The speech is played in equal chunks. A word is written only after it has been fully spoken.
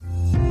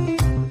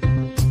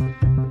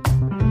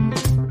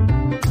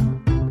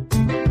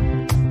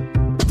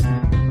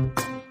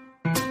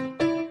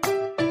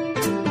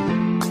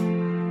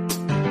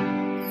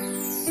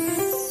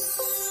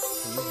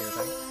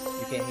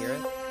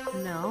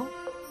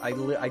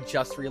I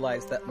just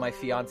realized that my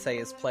fiance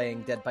is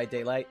playing Dead by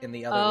Daylight in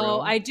the other room.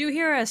 Oh, I do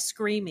hear a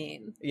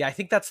screaming. Yeah, I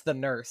think that's the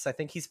nurse. I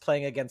think he's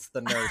playing against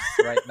the nurse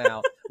right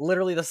now.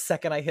 Literally the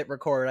second I hit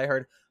record, I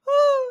heard,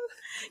 oh!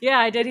 Yeah,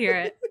 I did hear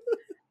it.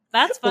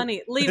 That's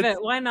funny. Leave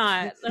it. Why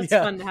not? That's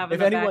fun to have in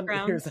the background. If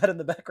anyone hears that in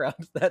the background,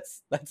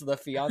 that's the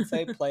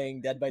fiance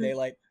playing Dead by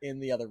Daylight in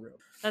the other room.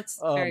 That's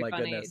very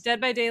funny. Goodness.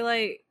 Dead by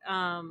Daylight,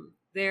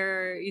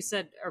 you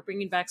said are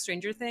bringing back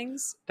Stranger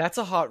Things. That's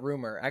a hot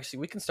rumor. Actually,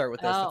 we can start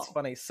with this. That's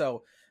funny.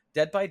 So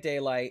Dead by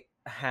Daylight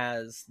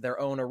has their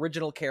own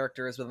original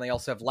characters, but then they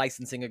also have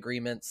licensing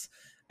agreements,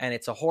 and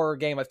it's a horror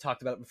game. I've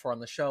talked about it before on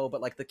the show, but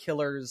like the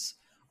killers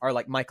are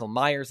like Michael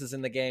Myers is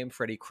in the game,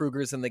 Freddy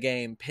Krueger's in the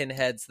game,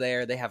 Pinhead's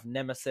there. They have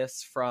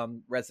Nemesis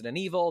from Resident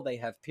Evil. They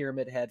have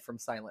Pyramid Head from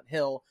Silent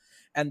Hill,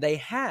 and they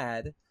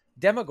had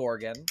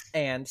Demogorgon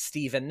and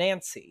Steve and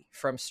Nancy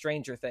from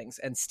Stranger Things.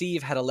 And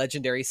Steve had a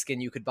legendary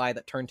skin you could buy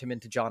that turned him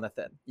into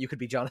Jonathan. You could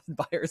be Jonathan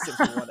Byers if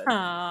you wanted.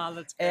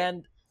 That's great.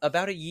 And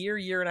about a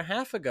year and a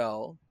half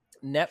ago,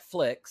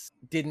 Netflix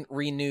didn't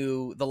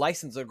renew the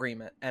license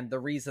agreement. And the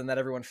reason that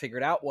everyone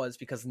figured out was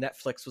because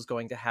Netflix was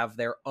going to have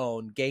their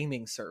own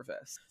gaming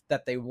service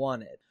that they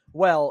wanted.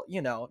 Well,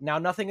 now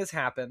nothing has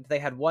happened. They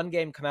had one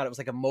game come out. It was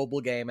like a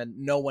mobile game and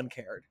no one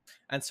cared.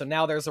 And so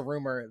now there's a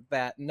rumor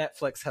that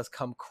Netflix has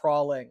come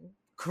crawling.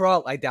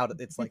 I doubt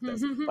it's like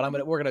this,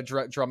 but we're going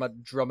to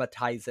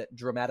dramatize it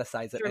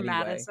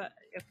anyway.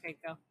 Okay,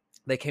 go.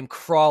 They came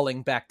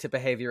crawling back to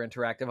Behavior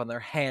Interactive on their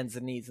hands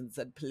and knees and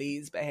said,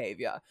 please,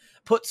 Behavior,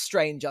 put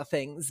Stranger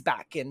Things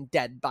back in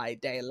Dead by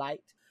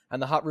Daylight.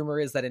 And the hot rumor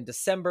is that in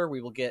December,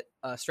 we will get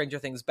Stranger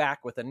Things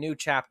back with a new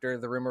chapter.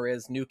 The rumor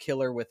is new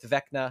killer with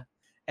Vecna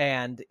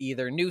and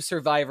either new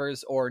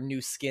survivors or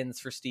new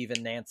skins for Steve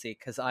and Nancy.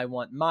 Because I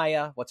want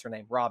Maya. What's her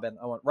name? Robin.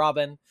 I want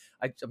Robin.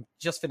 I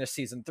just finished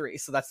season 3.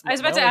 So that's I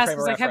was about to ask,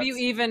 have you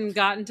even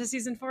gotten to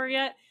season 4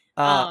 yet?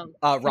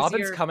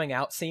 Robin's coming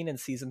out scene in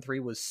season 3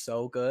 was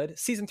so good.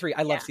 Season 3,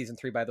 I love season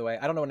 3, by the way.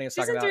 I don't know what anyone's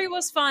talking about. Season 3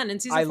 was fun, and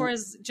season 4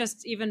 is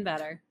just even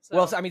better. So.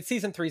 Well, I mean,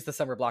 season 3 is the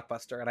summer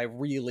blockbuster, and I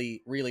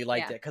really, really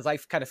liked it because I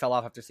kind of fell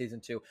off after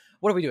season 2.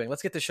 What are we doing?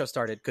 Let's get the show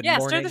started. Good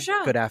morning, start the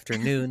show. Good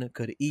afternoon,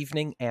 good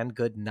evening, and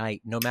good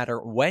night. No matter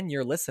when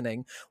you're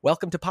listening,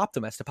 welcome to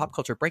Poptimist, a pop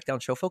culture breakdown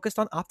show focused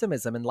on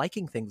optimism and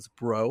liking things,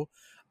 bro.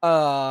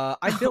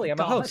 I'm Billy. I'm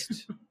a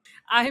host.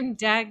 I'm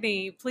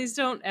Dagny. Please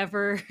don't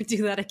ever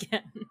do that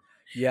again.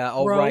 Yeah,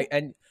 all right.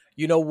 And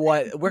you know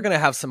what? We're going to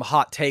have some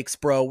hot takes,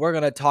 bro. We're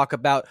going to talk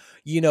about,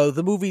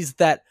 the movies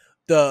that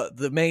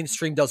the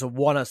mainstream doesn't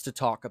want us to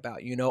talk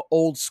about,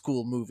 old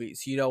school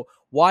movies.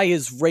 Why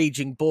is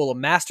Raging Bull a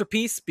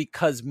masterpiece?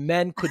 Because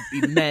men could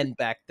be men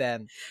back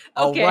then.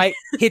 Okay. All right?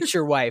 Hit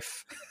your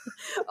wife.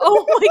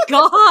 Oh my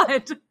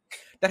God.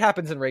 That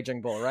happens in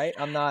Raging Bull, right?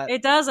 I'm not.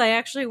 It does. I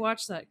actually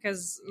watched that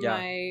because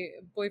my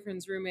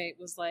boyfriend's roommate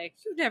was like,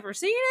 "You've never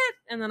seen it?"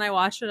 And then I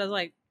watched it. I was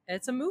like,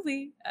 "It's a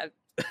movie."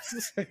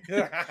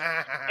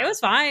 It was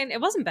fine. It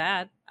wasn't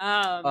bad.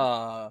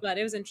 But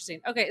it was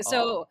interesting. Okay,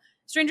 so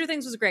Stranger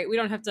Things was great. We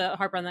don't have to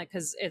harp on that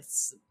because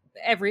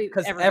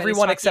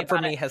everyone except for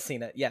me has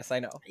seen it. Yes, I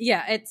know.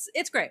 Yeah,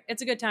 it's great.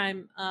 It's a good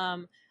time.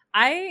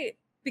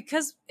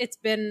 Because it's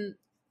been,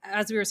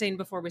 as we were saying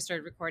before we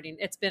started recording,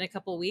 it's been a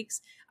couple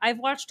weeks. I've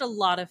watched a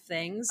lot of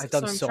things. I've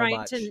done so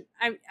much.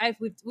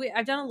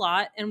 I've done a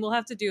lot, and we'll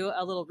have to do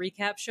a little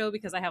recap show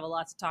because I have a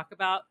lot to talk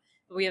about.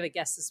 We have a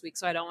guest this week,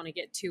 so I don't want to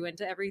get too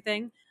into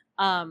everything.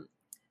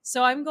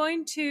 So I'm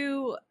going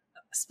to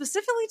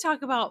specifically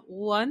talk about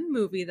one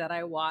movie that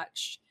I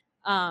watched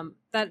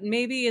that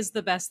maybe is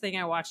the best thing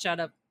I watched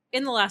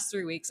in the last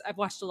 3 weeks. I've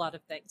watched a lot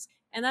of things.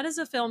 And that is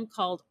a film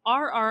called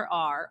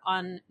RRR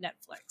on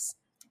Netflix.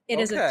 It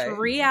is a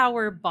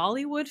 3-hour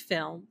Bollywood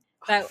film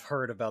that I've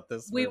heard about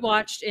this we movie.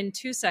 watched in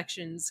 2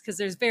 sections because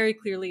there's very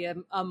clearly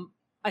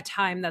a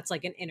time that's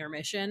like an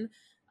intermission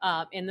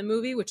in the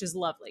movie, which is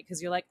lovely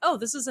because you're like, oh,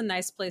 this is a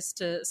nice place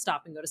to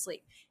stop and go to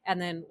sleep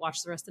and then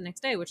watch the rest the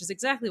next day, which is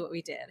exactly what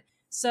we did.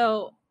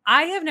 So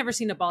I have never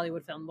seen a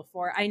Bollywood film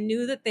before. I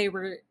knew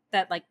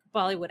that like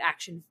Bollywood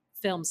action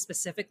films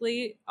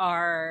specifically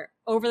are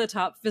over the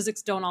top.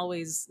 Physics don't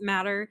always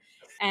matter.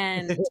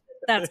 And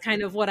that's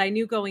kind of what I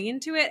knew going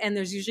into it. And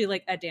there's usually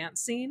like a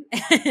dance scene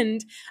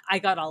and I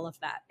got all of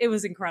that. It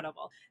was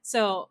incredible.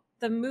 So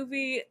the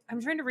movie,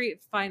 I'm trying to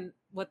find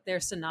what their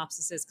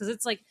synopsis is because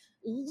it's like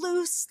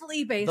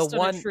loosely based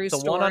on a true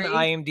story. The one on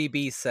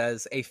IMDb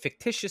says a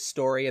fictitious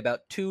story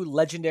about 2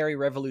 legendary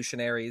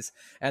revolutionaries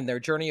and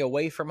their journey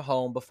away from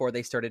home before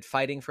they started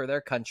fighting for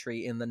their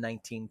country in the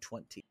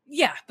 1920s.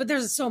 Yeah, but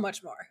there's so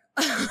much more.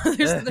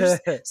 there's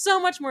so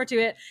much more to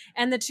it.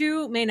 And the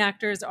 2 main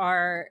actors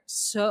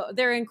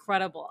they're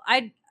incredible.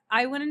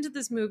 I went into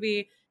this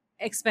movie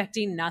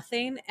expecting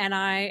nothing and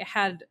I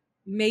had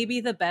maybe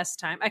the best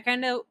time.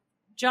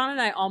 John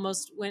and I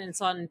almost went and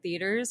saw it in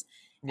theaters.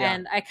 Yeah.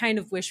 And I kind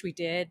of wish we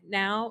did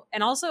now.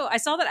 And also, I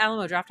saw that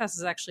Alamo Drafthouse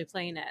is actually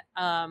playing it.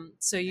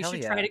 So you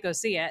should try to go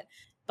see it.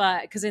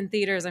 But because in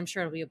theaters, I'm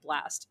sure it'll be a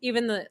blast.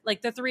 Even the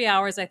 3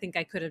 hours, I think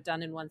I could have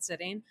done in one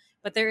sitting.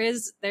 But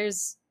there's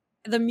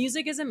The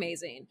music is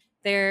amazing.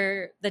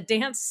 The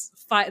dance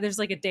fight, there's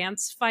like a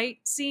dance fight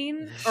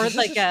scene, or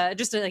like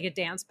like a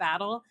dance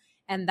battle,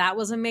 and that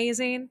was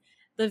amazing.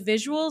 The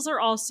visuals are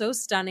all so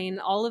stunning.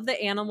 All of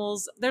the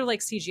animals, they're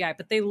like CGI,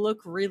 but they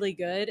look really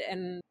good,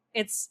 and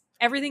it's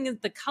everything is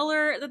the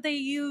color that they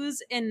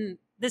use in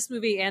this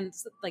movie, and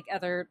like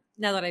other,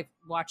 now that I've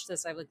watched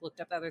this, I've like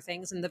looked up other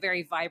things, and the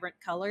very vibrant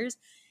colors.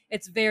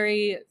 It's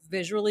very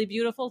visually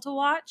beautiful to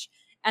watch.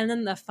 And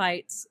then the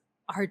fights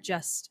are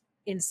just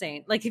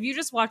insane. Like if you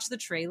just watch the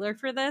trailer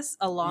for this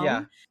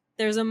alone,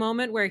 there's a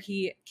moment where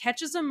he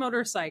catches a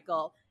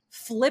motorcycle,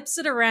 flips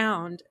it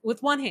around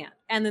with one hand,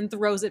 and then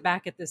throws it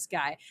back at this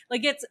guy.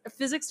 Like it's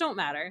physics don't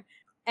matter.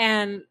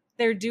 And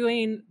they're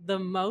doing the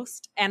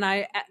most, and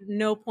I at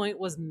no point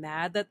was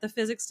mad that the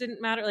physics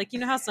didn't matter. Like, you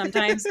know how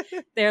sometimes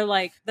they're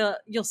like,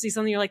 you'll see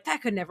something, you're like,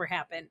 that could never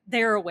happen.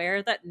 They're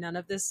aware that none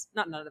of this,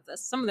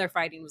 some of their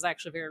fighting was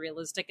actually very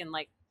realistic and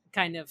like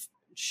kind of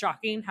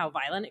shocking how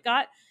violent it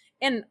got.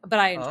 But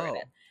I enjoyed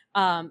it.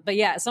 But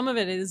yeah, some of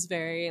it is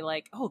very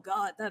like, oh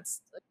God,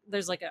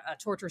 there's like a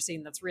torture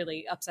scene that's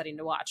really upsetting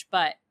to watch,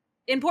 but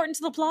important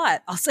to the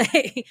plot, I'll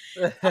say.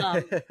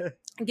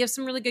 Gives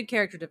some really good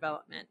character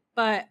development,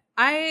 but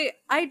I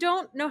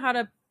don't know how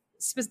to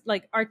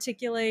like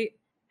articulate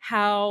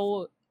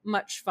how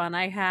much fun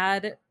I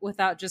had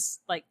without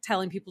just like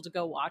telling people to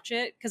go watch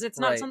it, because it's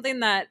not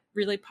something that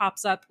really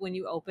pops up when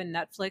you open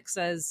Netflix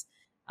as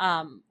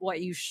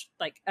what you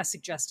like a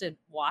suggested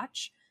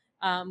watch.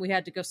 We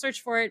had to go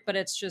search for it, but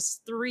it's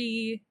just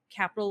 3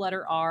 capital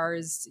letter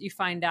R's. You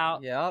find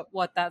out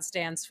what that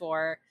stands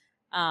for.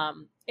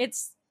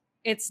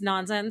 It's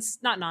nonsense,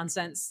 not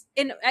nonsense.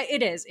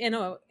 It is in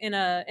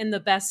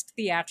the best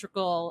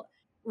theatrical,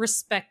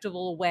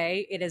 respectable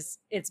way.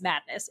 It's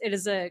madness. It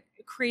is a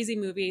crazy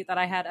movie that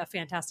I had a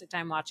fantastic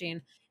time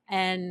watching,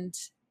 and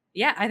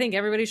yeah, I think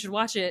everybody should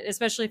watch it,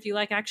 especially if you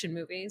like action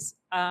movies.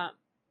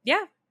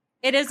 Yeah,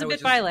 it is a bit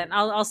violent.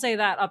 I'll say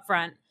that up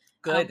front.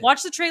 Good.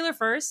 Watch the trailer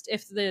first.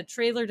 If the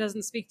trailer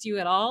doesn't speak to you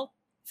at all,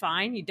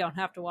 fine, you don't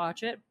have to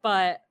watch it.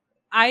 But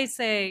I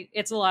say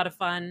it's a lot of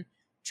fun.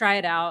 Try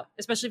it out,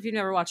 especially if you've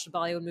never watched a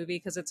Bollywood movie,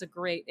 because it's a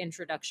great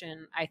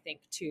introduction, I think,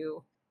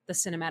 to the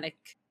cinematic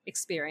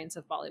experience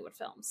of Bollywood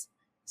films.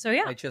 So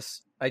yeah. I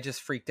just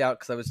freaked out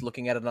because I was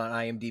looking at it on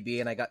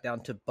IMDb and I got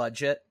down to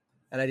budget,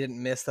 and I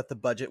didn't miss that the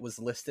budget was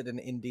listed in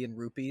Indian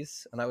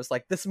rupees. And I was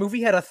like, this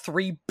movie had a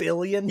 $3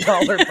 billion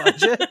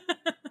budget.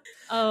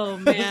 Oh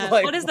man,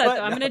 like, what is that? What?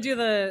 I'm gonna do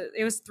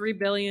it was 3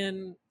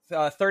 billion.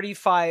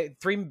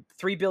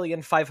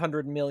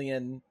 3,500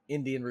 million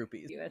Indian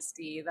rupees.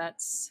 USD.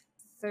 That's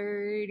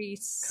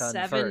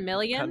 37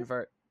 million.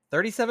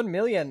 37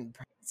 million.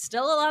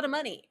 Still a lot of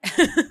money.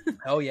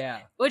 Oh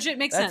yeah, which it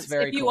makes sense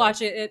if you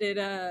watch it.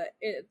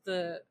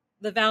 The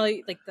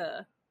value, like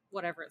the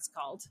whatever it's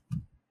called.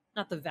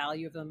 Not the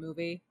value of the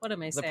movie. What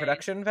am I saying? The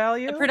production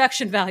value? The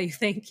production value.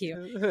 Thank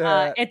you.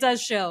 It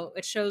does show.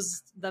 It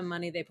shows the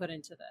money they put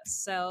into this.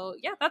 So,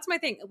 yeah, that's my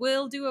thing.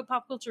 We'll do a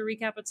pop culture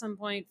recap at some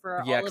point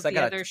for all of the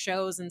other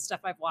shows and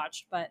stuff I've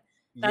watched. But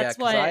that's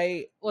what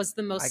was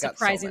the most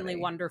surprisingly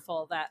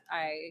wonderful that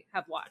I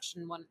have watched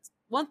and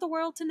want the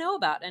world to know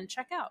about and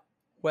check out.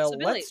 Well,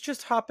 let's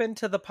just hop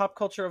into the pop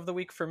culture of the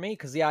week for me,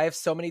 because I have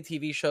so many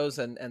TV shows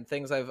and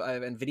things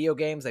and video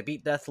games. I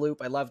beat Deathloop.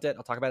 I loved it.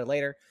 I'll talk about it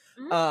later.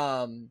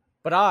 Mm-hmm.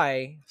 But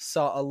I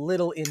saw a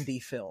little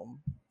indie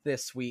film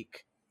this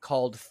week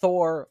called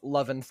Thor: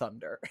 Love and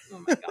Thunder.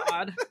 Oh my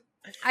God.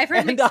 I've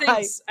heard mixed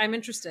things. I'm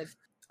interested.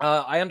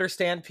 I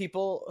understand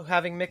people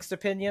having mixed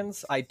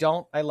opinions. I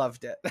don't. I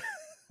loved it.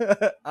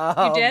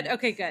 You did?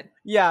 Okay, good.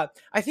 Yeah.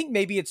 I think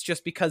maybe it's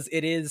just because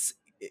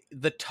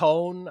the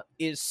tone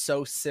is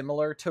so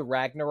similar to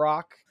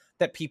Ragnarok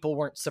that people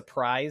weren't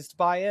surprised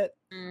by it.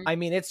 I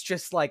mean, it's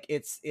just like,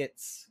 it's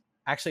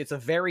a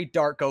very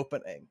dark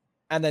opening.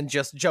 And then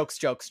just jokes.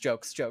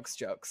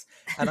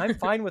 And I'm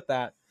fine with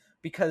that,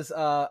 because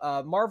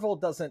Marvel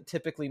doesn't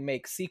typically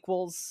make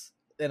sequels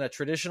in a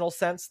traditional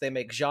sense. They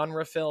make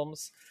genre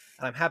films.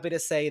 And I'm happy to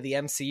say the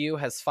MCU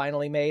has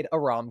finally made a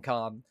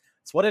rom-com.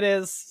 It's what it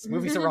is. This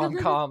movie's a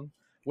rom-com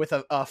with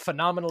a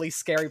phenomenally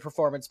scary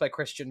performance by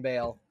Christian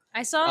Bale.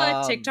 I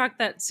saw a TikTok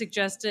that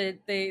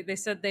suggested, they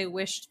said they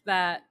wished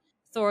that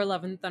Thor: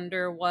 Love and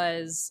Thunder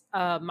was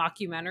a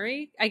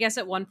mockumentary. I guess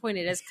at one point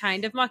it is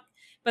kind of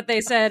but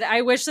they said,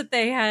 I wish that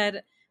they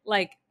had,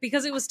 like,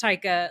 because it was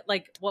Taika,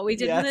 like what we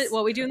did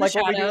what we do in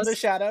the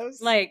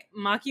shadows, like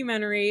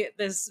mockumentary.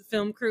 This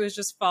film crew is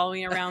just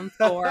following around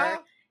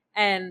Thor,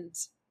 and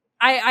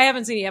I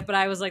haven't seen it yet, but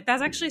I was like,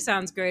 that actually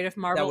sounds great if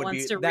Marvel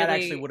wants to really. That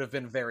actually would have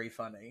been very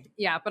funny.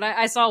 Yeah, but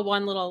I saw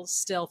one little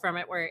still from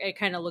it where it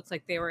kind of looked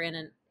like they were in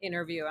an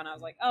interview, and I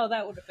was like, oh,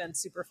 that would have been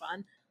super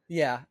fun.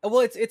 Yeah,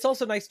 well, it's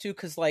also nice too,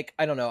 because like,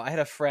 I don't know, I had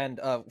a friend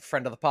of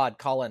the pod,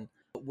 Colin,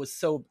 was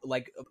so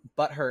like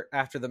butthurt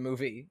after the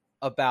movie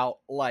about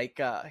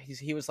like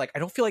he was like, I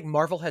don't feel like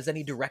Marvel has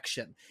any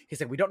direction. He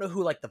said, we don't know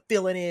who like the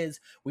villain is,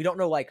 we don't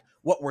know like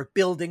what we're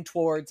building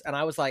towards. And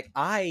I was like,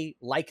 I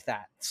like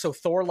that. So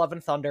Thor: Love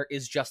and Thunder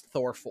is just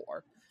Thor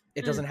 4.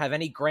 It doesn't have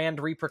any grand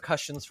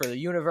repercussions for the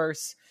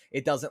universe.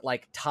 It doesn't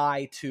like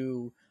tie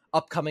to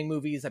upcoming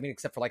movies. I mean,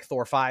 except for like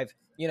Thor 5,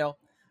 you know?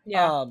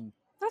 Yeah.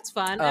 That's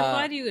fun. I'm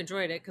glad you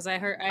enjoyed it because I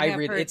heard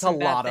it's some a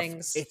bad lot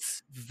things.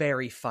 It's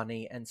very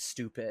funny and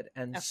stupid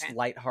and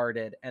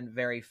lighthearted and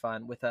very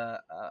fun with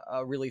a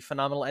really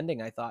phenomenal ending,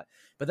 I thought.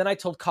 But then I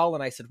told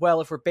Colin, I said,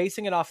 well, if we're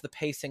basing it off the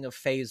pacing of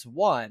Phase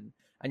 1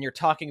 and you're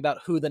talking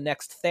about who the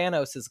next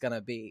Thanos is going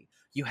to be,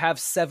 you have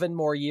 7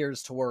 more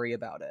years to worry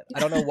about it. I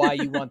don't know why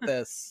you want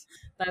this.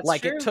 That's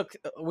like true.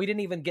 We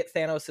didn't even get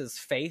Thanos's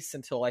face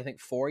until I think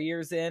 4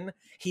 years in.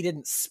 He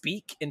didn't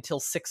speak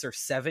until 6 or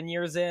 7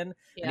 years in,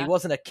 and he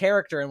wasn't a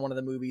character in one of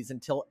the movies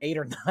until 8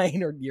 or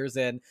 9 or years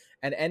in.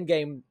 And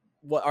Endgame,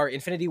 our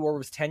Infinity War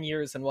was 10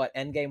 years, and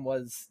Endgame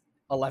was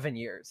 11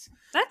 years.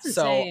 That's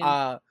insane.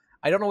 So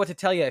I don't know what to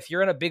tell you. If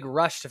you're in a big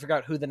rush to figure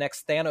out who the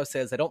next Thanos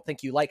is, I don't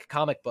think you like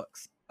comic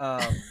books.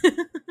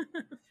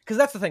 Because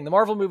that's the thing. The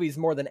Marvel movies,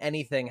 more than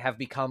anything, have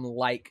become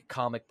like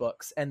comic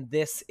books. And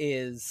this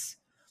is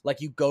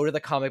like, you go to the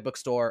comic book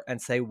store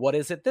and say, what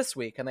is it this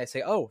week? And they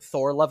say, oh,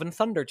 Thor Love and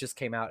Thunder just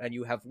came out. And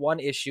you have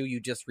one issue you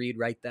just read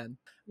right then.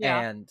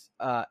 Yeah. And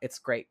it's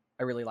great.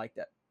 I really liked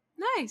it.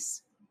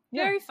 Nice.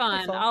 Very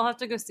fun. I'll have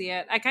to go see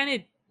it. I kind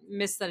of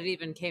missed that it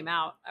even came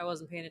out. I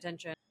wasn't paying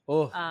attention.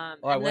 I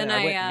went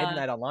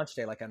midnight on launch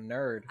day like a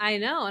nerd. I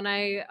know. And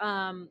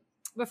I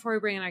before we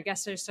bring in our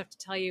guest, I just have to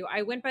tell you,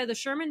 I went by the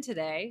Sherman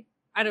today.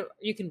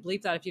 You can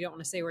bleep that if you don't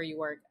want to say where you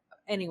work.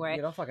 Anyway,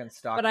 you don't fucking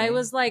stalk But me. I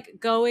was like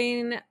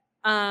going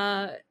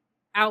out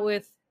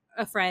with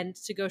a friend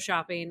to go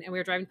shopping, and we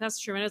were driving past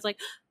the Sherman. I was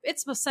like,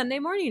 it's Sunday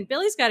morning.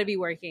 Billy's got to be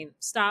working.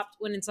 Stopped,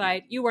 went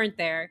inside. You weren't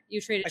there.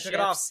 You traded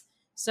shifts.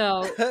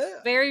 So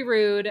very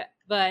rude.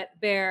 But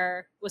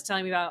Bear was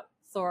telling me about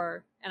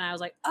Thor, and I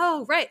was like,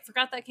 oh, right.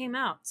 Forgot that came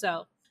out.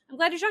 So I'm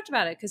glad you talked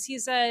about it because he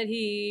said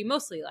he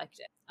mostly liked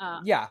it.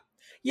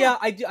 Yeah,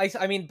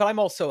 I mean, but I'm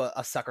also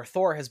a sucker.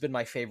 Thor has been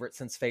my favorite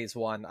since Phase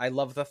 1. I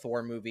love the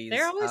Thor movies.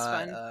 They're always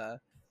fun.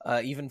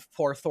 Even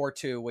for Thor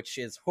 2, which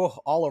is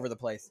all over the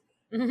place.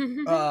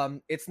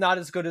 It's not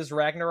as good as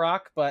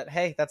Ragnarok, but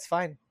hey, that's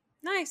fine.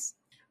 Nice.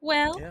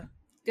 Well,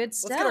 good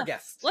stuff. Let's get our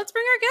guest. Let's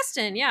bring our guest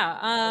in. Yeah.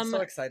 I'm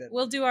so excited.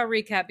 We'll do our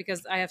recap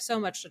because I have so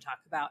much to talk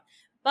about.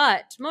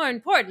 But more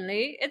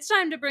importantly, it's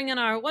time to bring in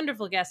our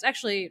wonderful guest,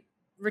 actually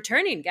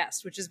returning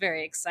guest, which is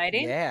very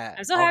exciting. Yeah.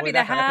 I'm so happy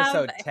to have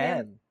episode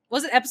 10.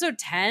 Was it episode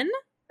 10?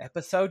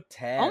 Episode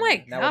 10. Oh my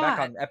God. Now we're back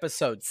on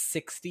episode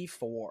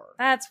 64.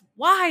 That's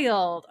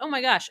wild. Oh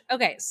my gosh.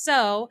 Okay,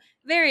 so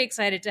very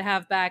excited to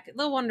have back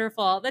the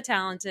wonderful, the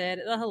talented,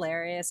 the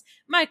hilarious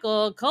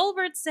Michael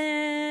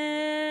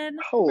Culbertson.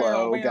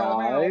 Hello,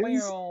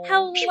 guys.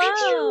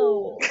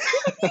 Hello.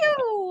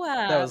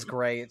 That was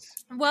great.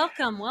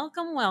 Welcome. Glad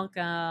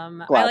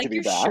I like to be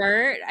your back.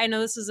 shirt. I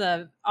know this is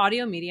a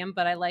audio medium,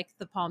 but I like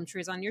the palm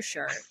trees on your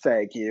shirt.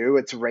 Thank you.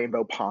 It's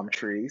rainbow palm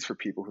trees for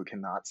people who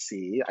cannot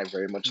see. I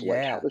very much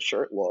like how the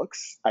shirt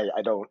looks.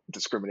 I don't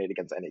discriminate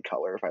against any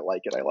color. If I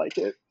like it, I like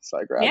it. So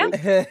I grab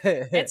it.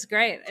 It's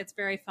great. It's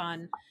very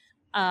fun.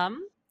 How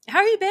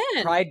have you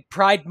been?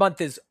 Pride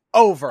month is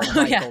over,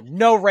 Michael. Yeah.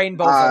 No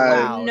rainbows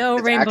allowed. No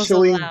it's rainbows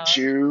actually allowed.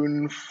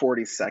 June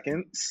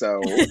 42nd,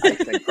 so I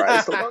think Pride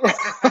is still on.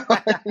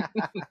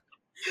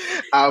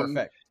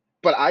 Perfect.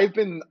 But I've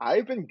been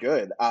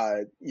good.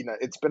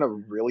 It's been a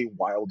really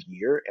wild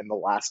year, and the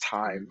last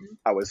time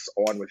I was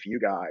on with you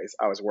guys,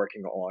 I was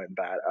working on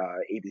that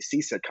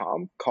ABC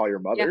sitcom, Call Your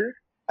Mother,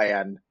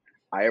 and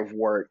I have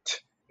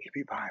worked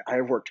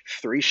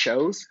 3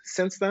 shows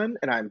since then,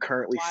 and I'm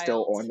currently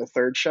still on the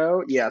 3rd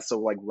show. Yeah, so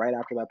like right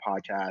after that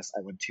podcast,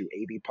 I went to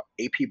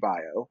AP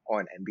Bio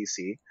on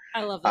NBC.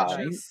 I love that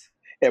show.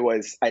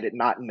 I did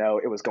not know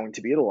it was going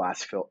to be the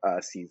last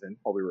season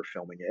while we were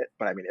filming it,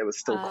 but I mean, it was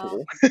still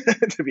cool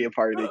to be a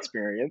part of the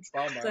experience.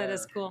 That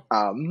is cool.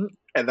 And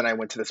then I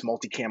went to this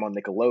multicam on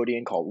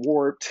Nickelodeon called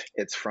Warped.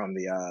 It's from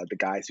the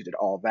guys who did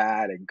All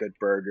That and Good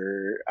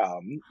Burger,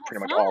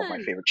 pretty much all of my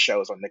favorite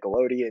shows on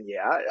Nickelodeon.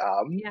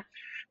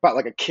 About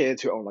like a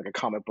kid who owned like a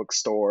comic book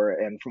store,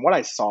 and from what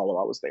I saw while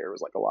I was there, it was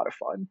like a lot of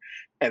fun.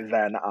 And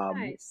then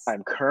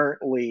I'm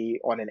currently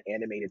on an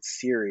animated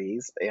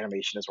series.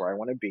 Animation is where I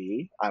want to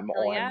be. I'm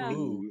on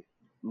the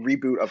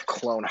reboot of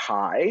Clone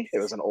High. It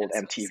was an old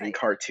MTV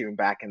cartoon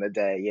back in the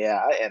day. Yeah,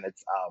 and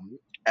it's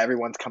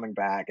everyone's coming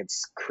back.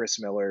 It's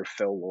Chris Miller,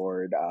 Phil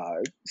Lord,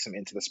 some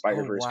Into the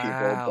Spider-Verse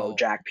people,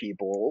 BoJack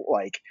people,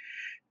 like.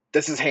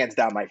 This is hands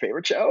down my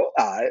favorite show.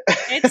 I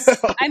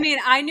mean,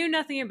 I knew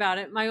nothing about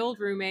it. My old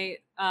roommate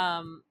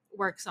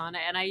works on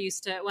it, and I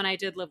used to, when I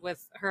did live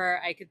with her,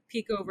 I could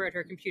peek over at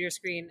her computer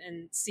screen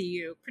and see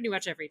you pretty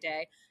much every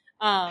day.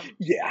 But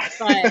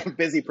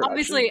busy production.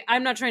 Obviously,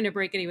 I'm not trying to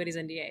break anybody's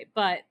NDA,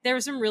 but there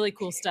was some really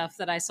cool stuff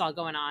that I saw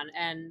going on,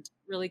 and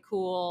really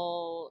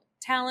cool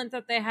talent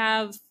that they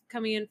have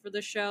coming in for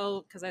the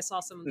show, because I saw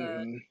some of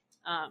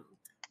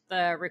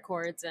the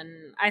records,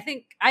 and I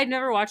think I'd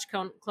never watched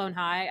Clone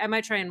High. I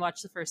might try and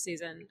watch the first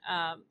season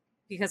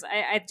because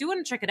I do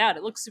want to check it out.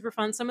 It looks super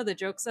fun. Some of the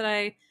jokes that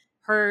I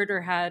heard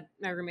or had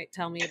my roommate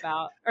tell me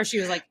about, or she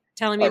was like,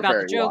 telling me about the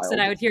very jokes, wild.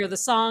 and I would hear the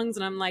songs,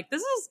 and I'm like,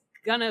 this is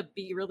gonna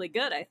be really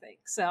good, I think.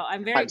 So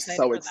I'm very excited.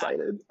 So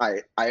excited.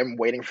 I am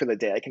waiting for the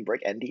day I can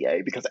break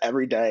NDA, because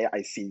every day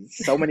I see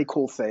so many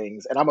cool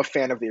things, and I'm a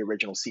fan of the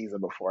original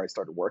season before I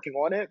started working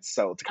on it.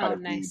 So to kind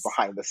of be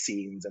behind the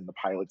scenes in the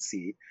pilot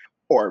seat,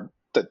 or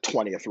the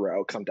 20th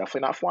row, because I'm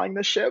definitely not flying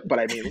this ship, but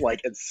I mean,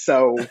 like, it's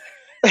so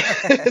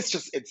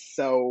it's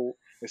so,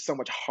 there's so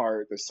much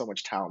heart, there's so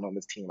much talent on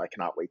this team. I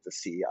cannot wait to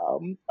see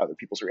other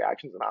people's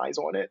reactions and eyes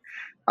on it.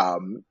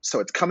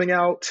 So it's coming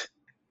out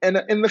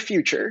in the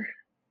future.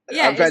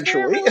 Yeah,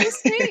 eventually.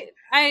 Is there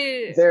a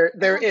release date?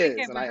 There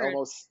is, and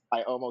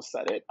I almost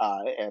said it,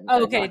 and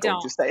okay, I'm not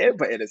going to say it,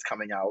 but it is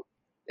coming out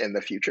in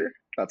the future.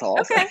 That's all.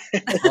 Okay.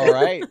 All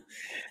right.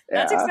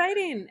 That's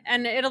exciting,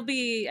 and it'll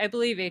be, I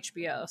believe,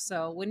 HBO.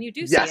 So when you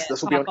do see it,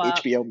 this will be on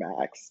HBO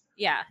Max.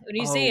 Yeah, when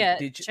you see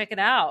it, check it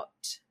out.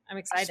 I'm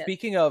excited.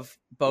 Speaking of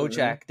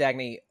BoJack,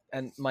 Dagny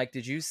and Mike,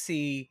 did you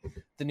see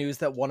the news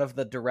that one of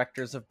the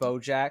directors of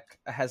BoJack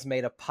has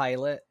made a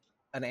pilot,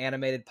 an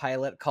animated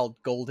pilot called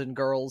Golden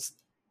Girls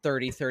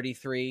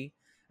 3033,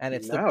 and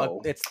it's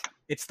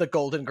the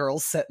Golden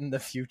Girls set in the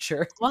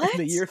future. What? In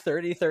the year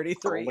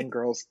 3033. Golden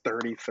Girls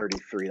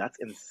 3033. That's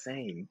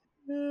insane.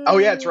 Oh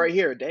yeah, it's right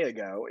here, a day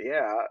ago.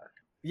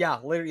 Yeah,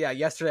 literally,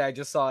 yesterday I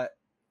just saw it.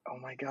 Oh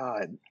my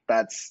god,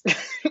 that's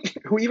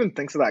who even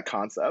thinks of that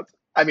concept?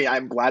 I mean,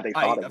 I'm glad they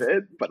thought of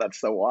it, but that's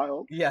so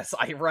wild. Yes,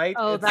 right?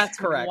 Oh, that's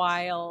correct.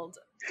 Wild.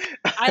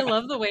 I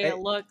love the way it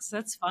looks.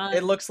 That's fun.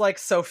 It looks like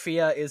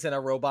Sophia is in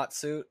a robot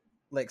suit.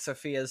 Like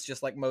Sophia's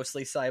just like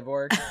mostly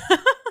cyborg.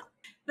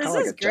 This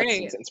is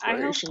great.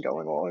 Inspiration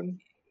going on.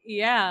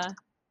 Yeah.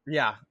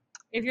 Yeah.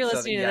 If you're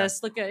listening to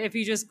this, if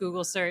you just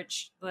Google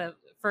search the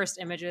first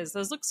images,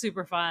 those look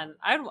super fun.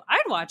 I'd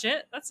watch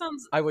it. That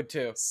sounds. I would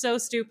too. So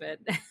stupid.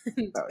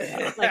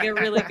 Like a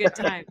really good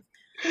time.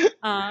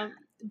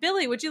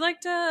 Billy, would you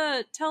like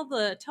to tell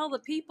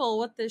the people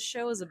what this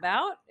show is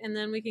about, and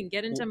then we can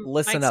get into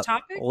Mike's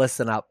topic?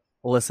 Listen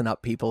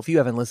up, people. If you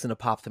haven't listened to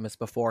Poptimus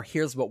before,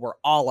 here's what we're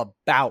all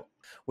about.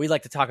 We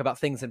like to talk about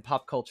things in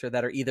pop culture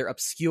that are either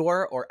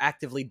obscure or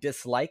actively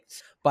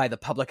disliked by the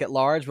public at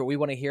large, but we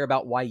want to hear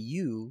about why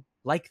you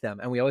like them.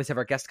 And we always have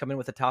our guests come in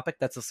with a topic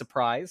that's a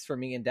surprise for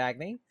me and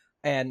Dagny.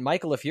 And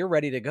Michael, if you're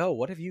ready to go,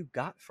 what have you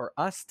got for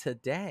us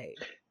today?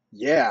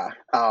 Yeah.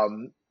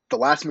 The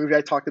last movie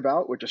I talked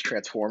about, which is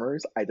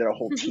Transformers, I did a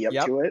whole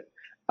tee-up to it.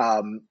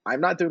 I'm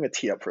not doing a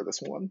tee-up for this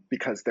one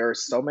because there are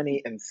so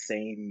many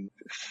insane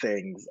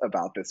things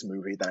about this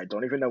movie that I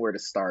don't even know where to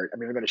start.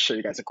 I'm even going to show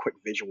you guys a quick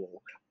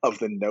visual of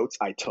the notes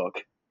I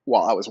took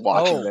while I was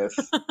watching this.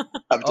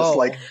 I'm just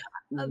like,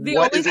 the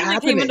only thing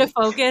that came into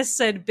focus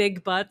said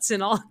big butts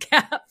in all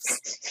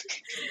caps.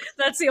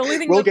 That's the only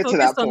thing that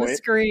focused on the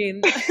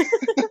screen.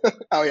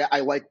 Oh yeah, I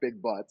like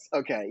big butts.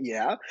 Okay,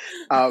 yeah.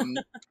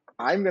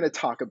 I'm going to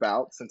talk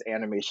about, since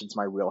animation's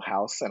my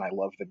wheelhouse and I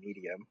love the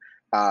medium,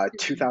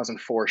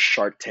 2004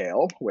 Shark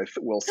Tale with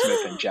Will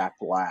Smith and Jack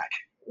Black.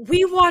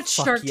 We watched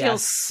Shark Tale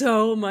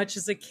so much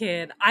as a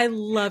kid. I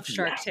love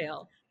Shark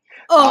Tale.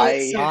 Oh,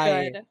 it's so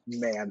good.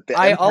 Man,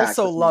 I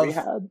also love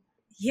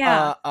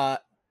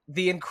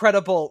the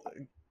incredible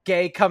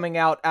gay coming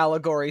out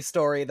allegory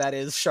story that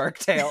is Shark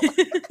Tale.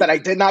 That I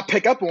did not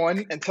pick up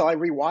on until I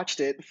rewatched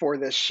it for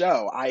this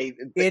show.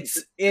 It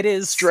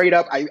is straight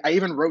up. I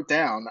even wrote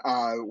down,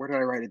 where did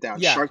I write it down?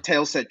 Yeah. Shark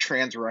Tale said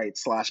trans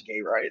rights /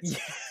 gay rights.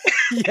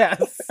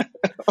 Yes.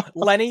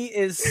 Lenny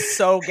is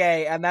so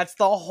gay, and that's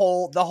the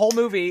whole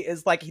movie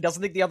is like he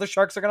doesn't think the other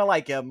sharks are gonna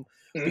like him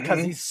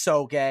because he's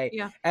so gay.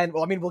 Yeah. And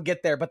well, I mean, we'll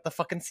get there, but the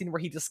fucking scene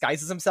where he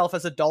disguises himself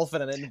as a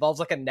dolphin and it involves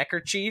like a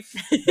neckerchief.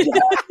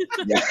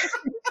 Yeah.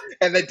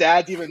 And the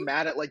dad's even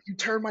mad at, like, you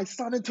turned my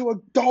son into a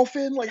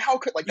dolphin? Like, how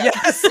could, like, that's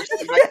yes. happen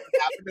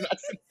in that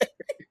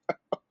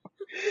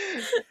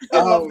scenario.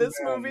 I love this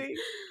movie.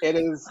 It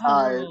is,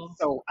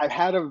 so I've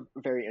had a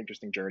very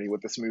interesting journey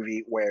with this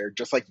movie where,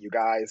 just like you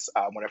guys,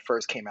 when it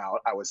first came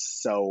out, I was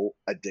so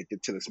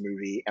addicted to this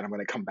movie, and I'm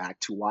going to come back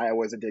to why I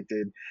was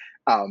addicted.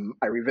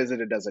 I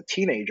revisited as a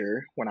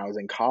teenager when I was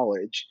in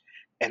college,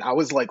 and I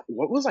was like,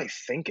 what was I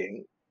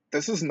thinking?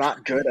 This is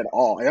not good at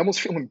all. I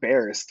almost feel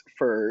embarrassed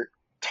for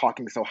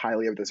talking so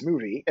highly of this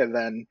movie. And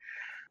then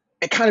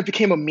it kind of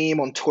became a meme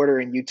on Twitter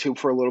and YouTube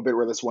for a little bit,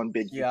 where this one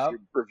big YouTube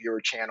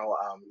reviewer channel,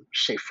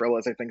 Shay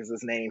Frillis, I think is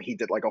his name, he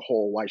did like a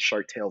whole Why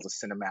Shark Tale is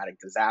a cinematic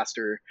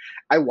disaster.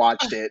 I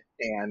watched it,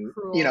 and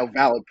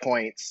valid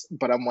points,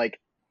 but I'm like,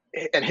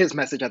 and his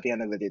message at the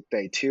end of the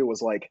day too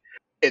was like,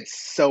 it's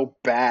so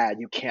bad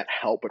you can't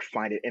help but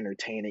find it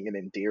entertaining and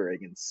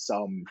endearing in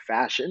some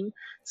fashion.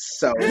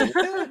 So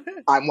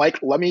I'm like,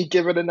 let me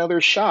give it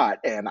another shot.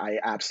 And I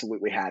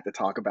absolutely had to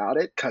talk about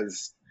it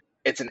because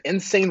it's an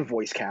insane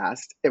voice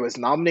cast. It was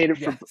nominated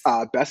for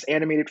Best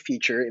Animated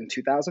Feature in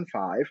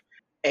 2005.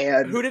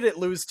 And who did it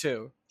lose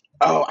to?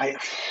 Oh,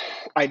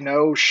 I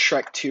know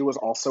Shrek 2 was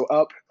also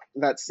up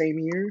that same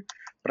year,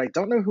 but I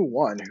don't know who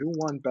won. Who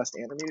won Best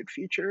Animated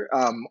Feature?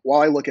 While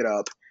I look it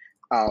up,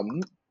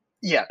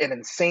 Yeah, an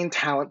insane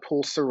talent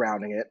pool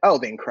surrounding it. Oh,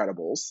 The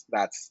Incredibles.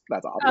 That's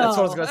obvious. That's what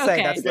I was going to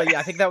say. Okay.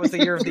 I think that was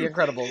the year of The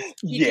Incredibles.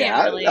 You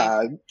can't really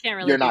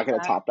you're not going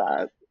to top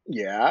that.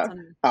 Yeah.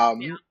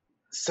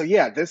 So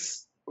yeah,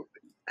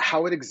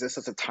 how it exists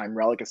as a time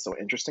relic is so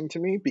interesting to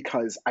me,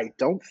 because I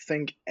don't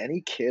think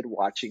any kid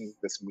watching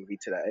this movie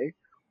today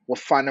will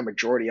find a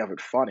majority of it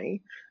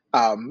funny.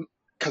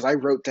 Because I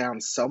wrote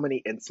down so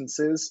many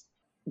instances,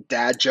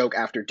 dad joke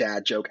after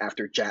dad joke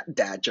after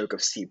dad joke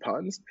of sea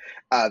puns.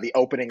 The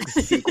opening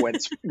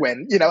sequence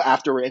when,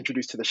 after we're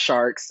introduced to the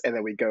sharks and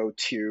then we go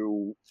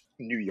to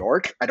New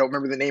York. I don't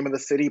remember the name of the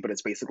city, but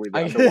it's basically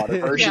the underwater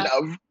version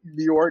of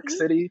New York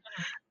City.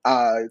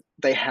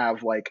 They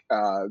have like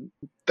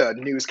the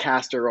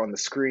newscaster on the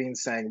screen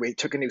saying, we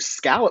took a new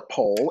scallop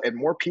poll and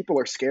more people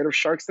are scared of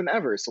sharks than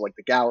ever. So like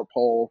the Gallup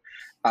poll.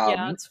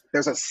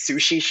 There's a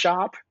sushi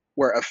shop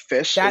where a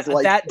fish is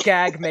like... That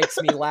gag makes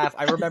me laugh.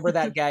 I remember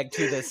that gag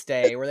to this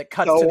day, where it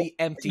cuts to the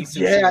empty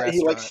sushi restaurant.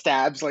 He like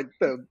stabs like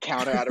the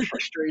counter out of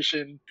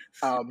frustration.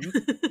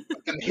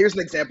 And here's an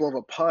example of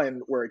a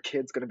pun where a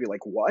kid's going to be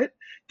like, what?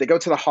 They go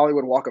to the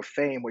Hollywood Walk of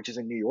Fame, which is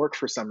in New York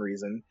for some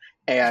reason,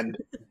 and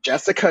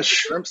Jessica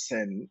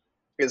Shrimpson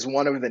is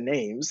one of the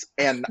names.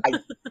 And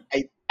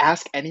I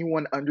ask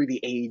anyone under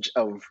the age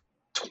of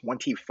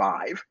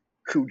 25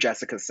 who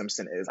Jessica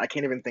Simpson is. I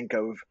can't even think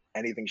of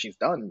anything she's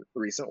done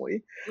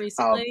recently.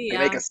 They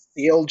make a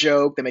Seal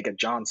joke. They make a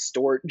Jon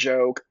Stewart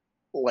joke.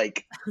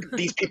 Like,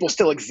 these people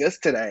still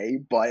exist today,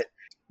 but...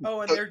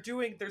 Oh, and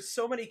there's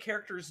so many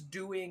characters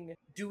doing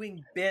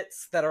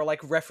bits that are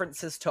like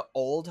references to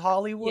old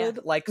Hollywood.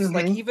 Yeah. Like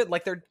even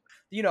like they're,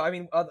 we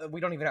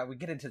don't even we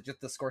get into just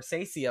the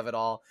Scorsese of it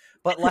all,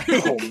 but like...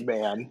 Oh,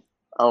 man.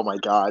 Oh my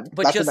God.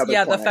 But that's just,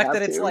 the fact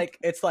that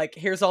it's like,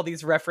 here's all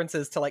these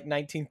references to like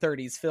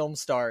 1930s film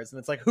stars, and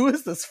it's like, who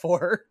is this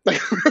for?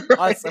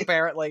 Us,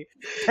 apparently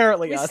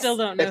we us. Still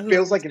don't know who it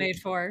was made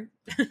for.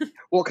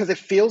 Well, because it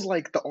feels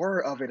like the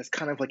aura of it is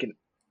kind of like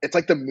it's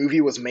like the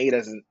movie was made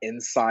as an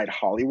inside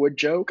Hollywood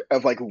joke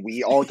of like,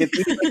 we all get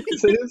these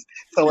references,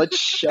 so let's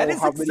show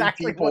how many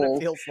people what it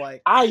feels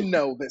like. I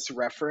know this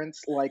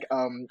reference. Like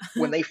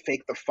when they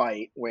fake the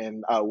fight,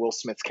 when Will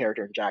Smith's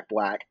character and Jack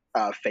Black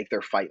fake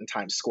their fight in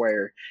Times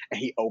Square, and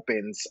he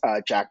opens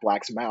Jack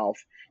Black's mouth,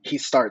 he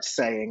starts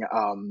saying,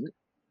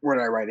 where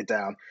did I write it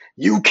down?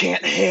 You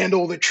can't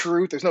handle the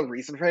truth. There's no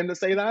reason for him to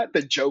say that.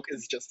 The joke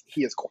is just,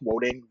 he is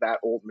quoting that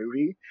old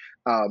movie.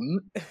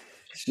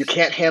 You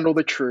can't handle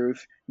the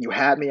truth. You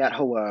had me at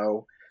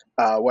hello.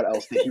 What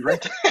else did he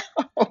write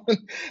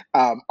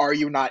down? Are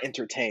you not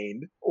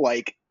entertained?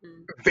 Like,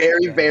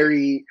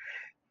 very...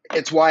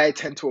 It's why I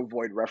tend to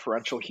avoid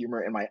referential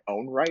humor in my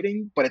own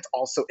writing, but it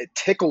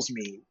tickles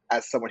me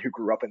as someone who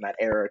grew up in that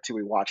era to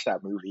rewatch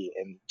that movie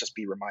and just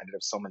be reminded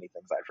of so many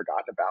things I'd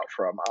forgotten about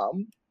from...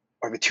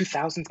 Are the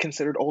 2000s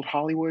considered old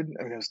Hollywood?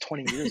 I mean, it was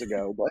 20 years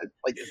ago, but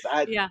like, is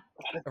that... Yeah.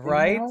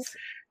 Right? Now?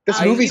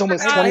 This movie's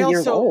almost 20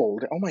 years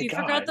old. Oh my God. You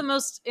forgot the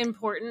most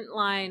important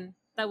line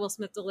that Will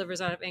Smith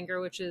delivers out of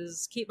anger, which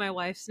is, keep my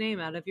wife's name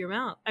out of your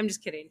mouth. I'm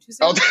just kidding.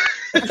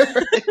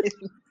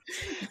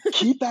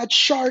 Keep that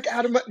shark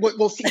out of my...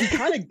 Well, see, he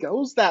kind of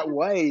goes that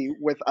way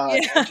with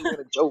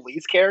Angelina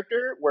Jolie's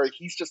character, where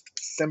he's just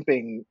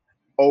simping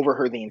over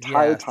her the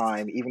entire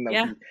time, even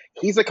though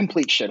he's a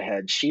complete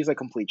shithead. She's a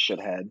complete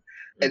shithead.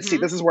 And see,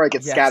 this is where I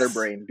get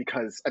scatterbrained,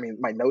 because, I mean,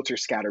 my notes are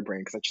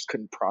scatterbrained because I just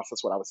couldn't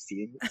process what I was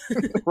seeing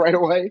right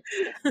away.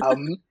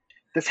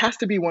 This has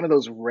to be one of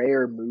those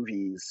rare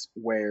movies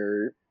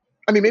where,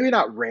 I mean, maybe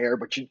not rare,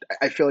 but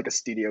I feel like a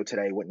studio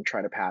today wouldn't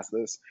try to pass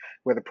this,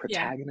 where the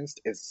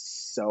protagonist is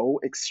so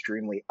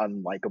extremely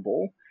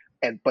unlikable.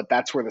 But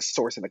that's where the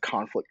source of the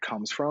conflict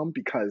comes from,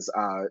 because,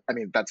 I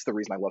mean, that's the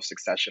reason I love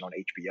Succession on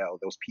HBO.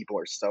 Those people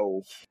are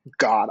so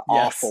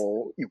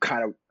god-awful. You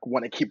kind of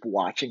want to keep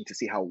watching to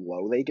see how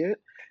low they get.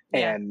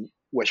 Yeah. And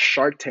with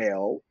Shark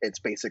Tale, it's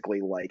basically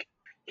like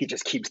he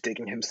just keeps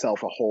digging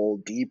himself a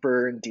hole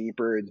deeper and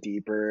deeper and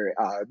deeper.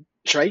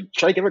 Should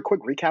I give a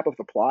quick recap of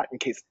the plot in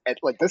case,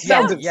 like, this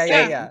sounds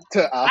insane.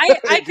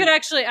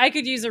 I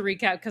could use a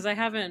recap, because I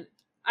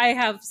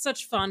have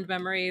such fond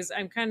memories.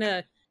 I'm kind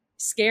of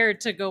scared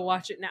to go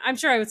watch it now. I'm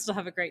sure I would still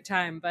have a great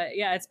time, but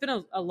yeah, it's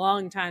been a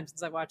long time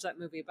since I watched that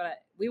movie, but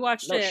we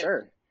watched it.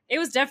 Sure. It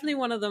was definitely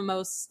one of the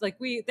most, like,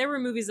 there were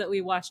movies that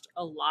we watched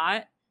a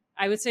lot.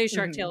 I would say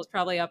Shark Tale is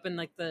probably up in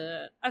like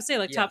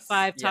top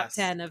 5, top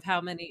 10 of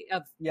how many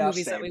of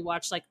movies that we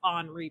watched like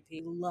on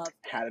repeat. Loved it.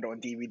 Had it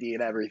on DVD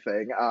and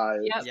everything.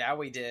 Yeah,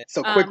 we did.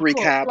 So quick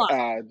recap.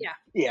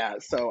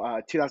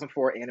 So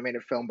 2004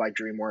 animated film by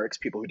DreamWorks,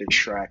 people who did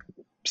Shrek,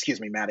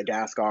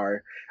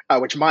 Madagascar,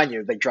 which, mind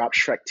you, they dropped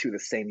Shrek 2 the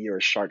same year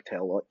as Shark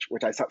Tale,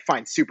 which I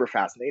find super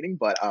fascinating.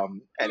 But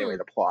anyway,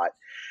 the plot.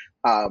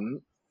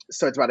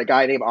 So it's about a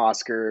guy named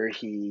Oscar.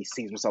 He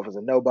sees himself as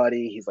a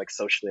nobody. He's like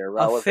socially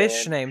irrelevant. A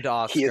fish named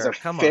Oscar. He is a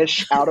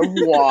fish out of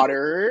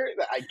water.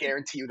 I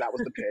guarantee you that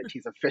was the pitch.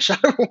 He's a fish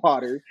out of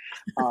water.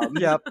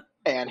 Yep.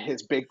 And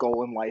his big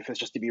goal in life is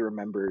just to be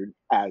remembered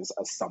as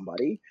a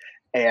somebody.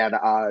 And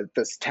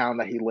this town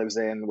that he lives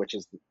in, which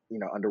is,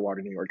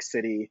 underwater New York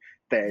City,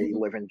 they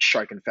live in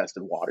shark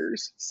infested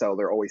waters, so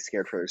they're always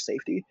scared for their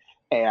safety.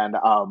 And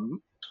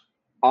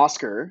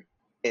Oscar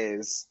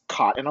is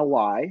caught in a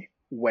lie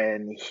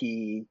when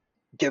he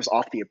gives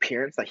off the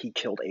appearance that he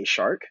killed a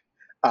shark.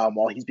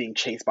 While he's being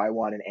chased by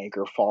one, and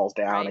Anchor falls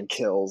down and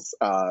kills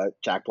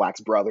Jack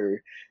Black's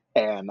brother.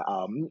 And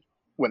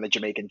when the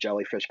Jamaican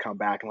jellyfish come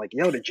back and like,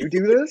 yo, did you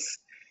do this?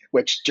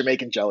 Which,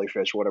 Jamaican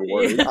jellyfish, what a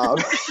word.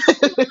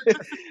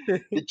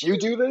 Did you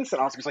do this?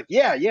 And Oscar's like,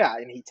 yeah.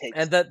 And he takes...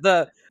 And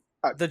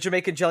the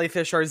Jamaican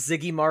jellyfish are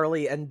Ziggy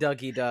Marley and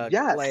Dougie Doug.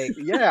 Yes,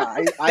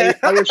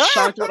 I was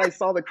shocked when I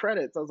saw the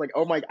credits. I was like,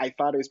 oh my, I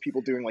thought it was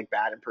people doing like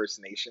bad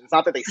impersonations.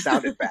 Not that they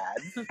sounded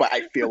bad, but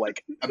I feel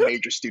like a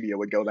major studio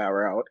would go that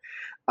route.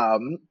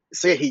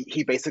 So yeah,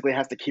 he basically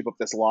has to keep up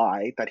this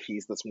lie that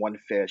he's this one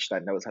fish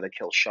that knows how to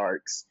kill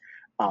sharks,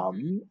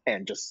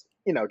 and just,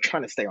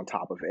 trying to stay on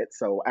top of it.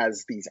 So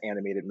as these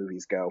animated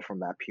movies go from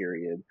that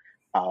period,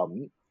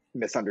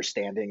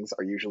 misunderstandings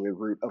are usually the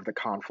root of the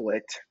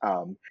conflict.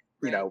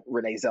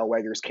 Renee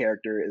Zellweger's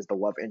character is the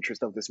love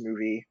interest of this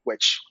movie,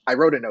 which I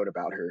wrote a note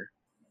about her.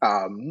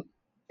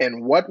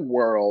 In what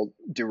world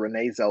do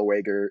Renee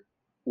Zellweger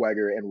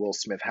and Will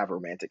Smith have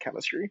romantic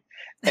chemistry?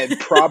 And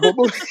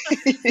probably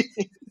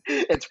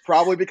it's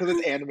probably because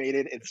it's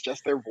animated. It's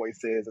just their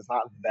voices. It's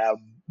not them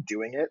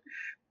doing it.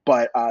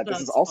 But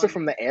this is also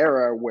from the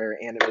era where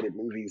animated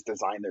movies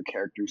design their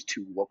characters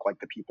to look like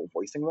the people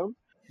voicing them.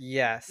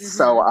 Yes.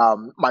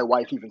 So my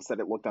wife even said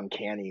it looked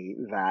uncanny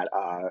that,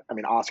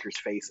 Oscar's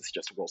face is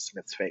just Will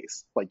Smith's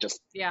face. Like,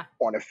 just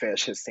on a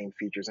fish, his same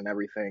features and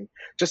everything.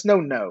 Just no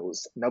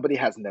nose. Nobody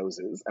has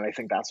noses. And I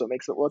think that's what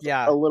makes it look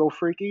a little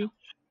freaky.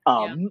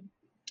 And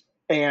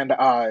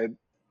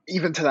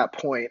even to that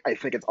point, I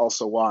think it's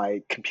also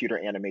why computer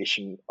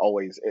animation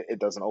it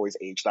doesn't always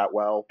age that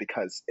well,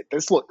 because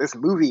this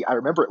movie, I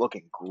remember it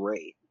looking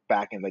great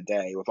back in the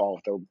day with all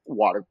of the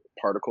water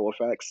particle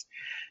effects.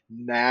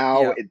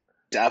 Now it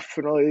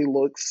definitely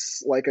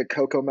looks like a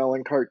Coco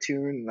Melon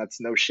cartoon.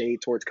 That's no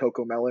shade towards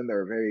Coco Melon.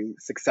 They're a very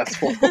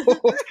successful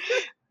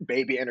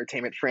baby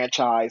entertainment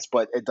franchise,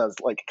 but it does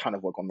kind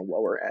of look on the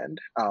lower end.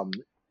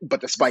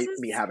 But despite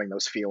me having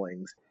those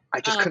feelings, I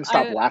just couldn't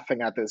stop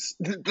laughing at this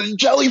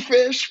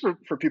jellyfish.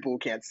 For people who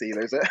can't see,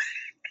 there's a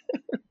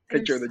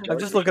picture of the jellyfish. I'm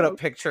just looking at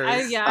pictures.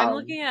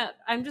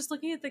 I'm just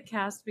looking at the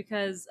cast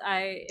because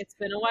it's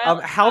been a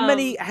while. How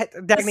many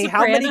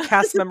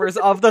cast members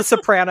of The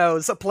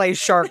Sopranos play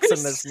sharks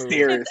in this movie?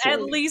 Seriously.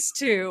 At least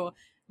two.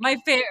 My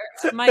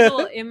favorite,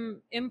 Michael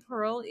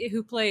Imperioli,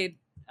 who played,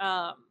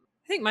 I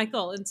think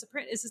Michael in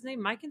Sopranos. Is his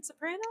name Mike in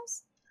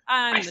Sopranos?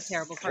 I'm the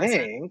terrible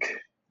person.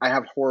 I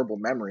have horrible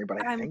memory,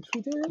 but I think he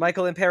did.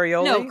 Michael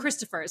Imperioli? No,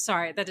 Christopher.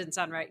 Sorry, that didn't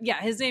sound right.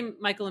 Yeah, his name,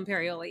 Michael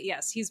Imperioli.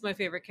 Yes, he's my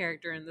favorite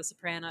character in The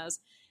Sopranos.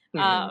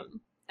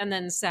 And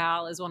then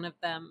Sal is one of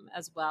them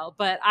as well.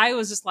 But I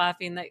was just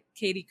laughing that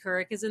Katie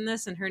Couric is in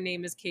this, and her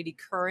name is Katie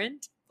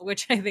Current,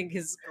 which I think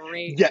is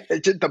great. Yeah,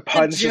 the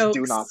puns just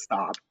do not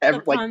stop.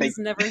 Puns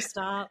never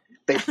stop.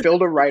 They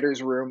filled a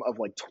writer's room of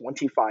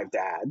 25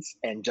 dads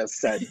and just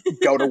said,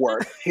 go to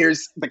work.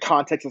 Here's the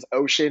context is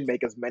ocean.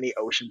 Make as many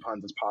ocean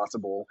puns as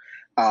possible.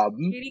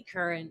 Katie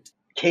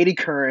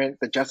Current,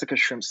 the Jessica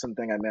Shrimpson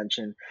thing I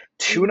mentioned.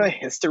 Tuna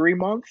History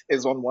Month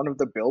is on one of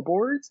the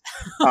billboards.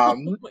 Oh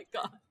my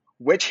God.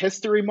 Which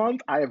history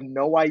month? I have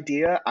no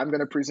idea. I'm going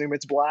to presume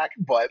it's Black,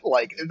 but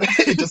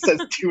it just says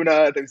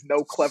tuna. There's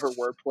no clever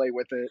wordplay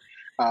with it.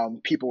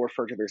 People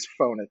refer to their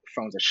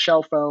phones as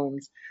shell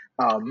phones.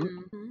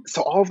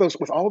 So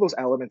with all those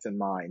elements in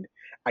mind,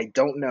 I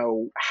don't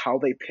know how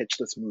they pitched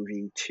this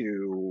movie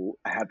to,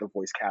 I have the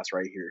voice cast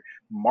right here,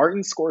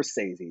 Martin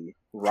Scorsese,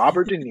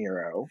 Robert De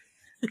Niro,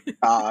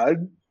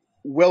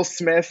 Will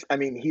Smith. I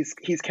mean, he's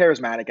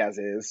charismatic as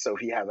is, so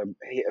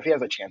if he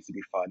has a chance to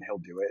be fun, he'll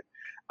do it.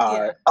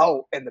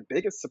 And the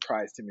biggest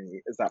surprise to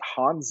me is that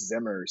Hans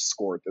Zimmer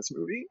scored this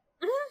movie.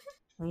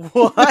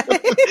 What?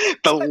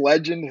 The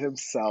legend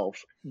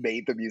himself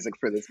made the music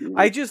for this movie.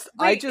 I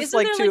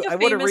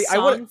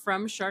would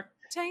from Shark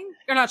Tank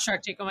or not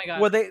Shark Tank. Oh my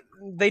God. Well,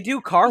 they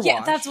do Car Wash.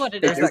 Yeah, that's what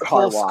it is. There's that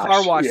car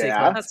wash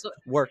sequence.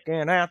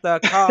 Working at the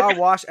car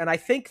wash, and I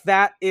think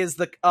that is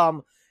the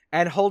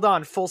And hold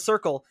on, full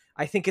circle.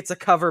 I think it's a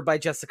cover by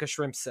Jessica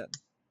Shrimpson.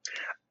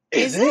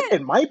 Is it?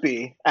 It might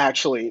be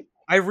actually.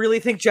 I really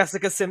think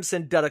Jessica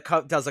Simpson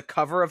does a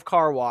cover of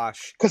Car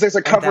Wash because there's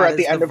a cover at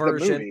the end of the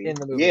movie. In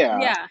the movie.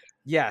 Yeah.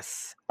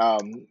 Yes.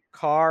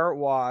 Car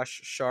Wash,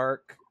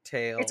 Shark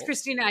Tale. It's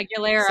Christina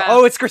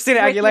Aguilera. It's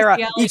Christina Aguilera.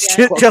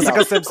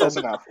 Jessica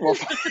Simpson.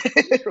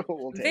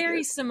 We'll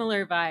Very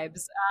similar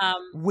vibes.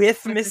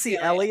 With Missy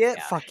Elliott?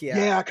 Yeah. Fuck yeah.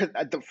 Yeah,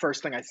 because the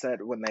first thing I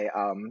said when they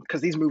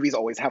because these movies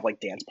always have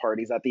dance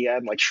parties at the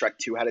end. Like Shrek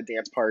 2 had a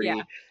dance party.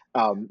 Yeah.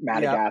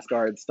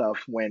 Madagascar and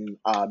stuff. When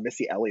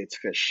Missy Elliott's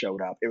fish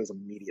showed up, it was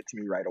immediate to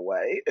me right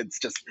away. It's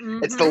just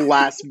it's the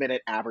last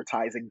minute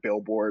advertising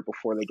billboard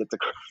before they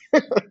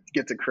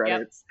get to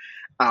credits.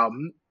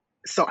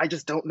 So I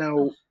just don't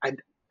know.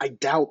 I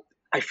doubt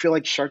I feel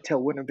like Shark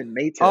Tale wouldn't have been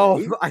made today.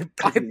 Oh, I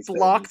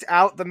blocked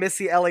out the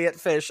Missy Elliott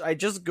fish. I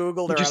just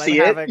Googled her and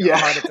I'm having a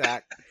heart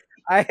attack.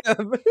 I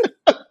am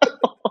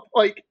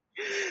like,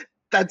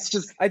 that's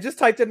just. I just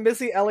typed in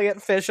Missy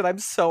Elliott fish and I'm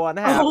so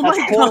unhappy. Oh my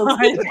God.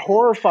 It's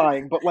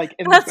horrifying, but like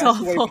in the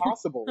best way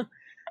possible.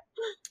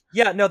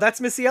 Yeah, no, that's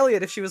Missy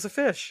Elliott if she was a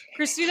fish.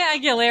 Christina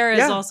Aguilera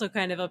is also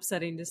kind of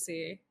upsetting to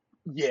see.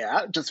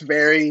 Yeah, just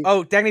very.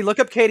 Oh, Danny, look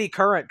up Katie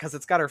Current because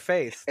it's got her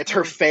face. It's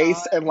her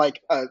face and like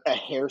a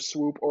hair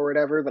swoop or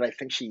whatever that I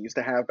think she used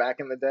to have back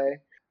in the day.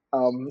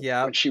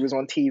 When she was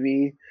on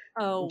TV.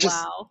 Oh,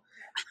 wow.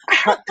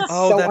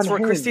 Oh, that's where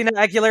Christina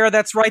Aguilera.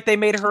 That's right. They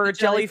made her a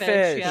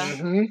jellyfish. Yeah.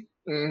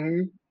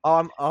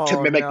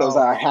 To mimic those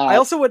hats. I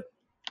also would.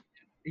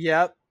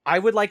 Yeah, I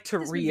would like to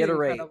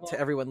reiterate to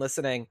everyone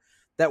listening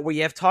that we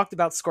have talked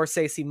about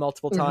Scorsese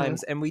multiple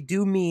times, and we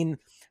do mean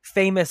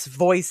famous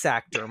voice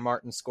actor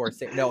Martin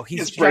Scorsese. No,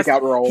 he's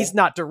breakout role. He's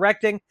not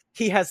directing.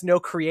 He has no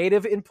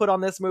creative input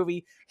on this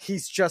movie.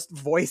 He's just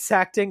voice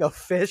acting a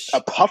fish,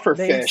 a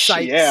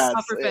pufferfish. Yeah,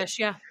 pufferfish.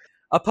 Yeah.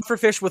 A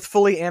pufferfish with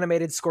fully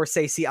animated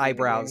Scorsese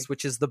eyebrows,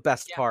 which is the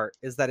best part,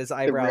 is that his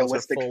eyebrows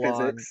are full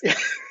physics.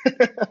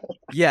 On.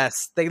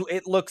 Yes,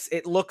 it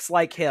looks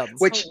like him.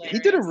 Which he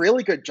did a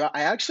really good job.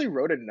 I actually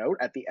wrote a note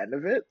at the end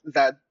of it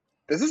that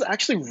this is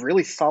actually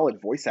really solid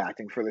voice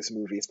acting for this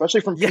movie, especially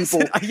from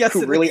people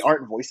who really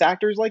aren't voice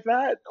actors like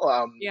that.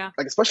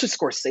 Like especially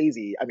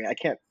Scorsese. I mean, I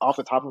can't off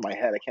the top of my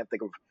head, I can't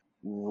think of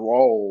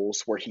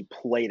roles where he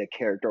played a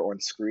character on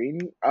screen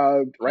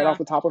off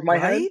the top of my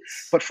head,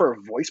 but for a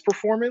voice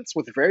performance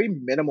with very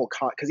minimal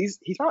because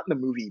he's not in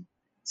the movie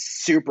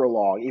super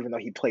long, even though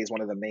he plays one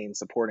of the main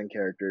supporting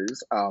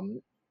characters.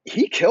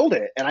 He killed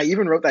it, and I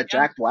even wrote that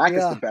Jack Black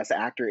is the best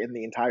actor in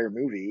the entire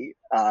movie.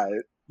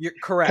 You're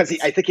correct,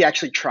 because I think he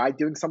actually tried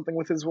doing something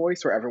with his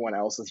voice where everyone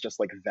else is just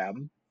like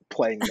them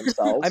playing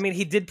themselves. I mean,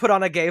 he did put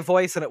on a gay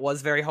voice, and it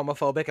was very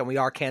homophobic, and we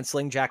are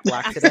canceling Jack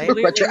Black today.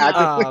 But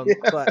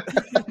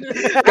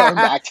going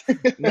back.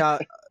 No,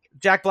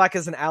 Jack Black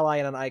is an ally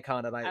and an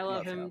icon, and I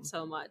love him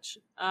so much.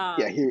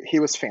 He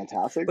was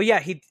fantastic. But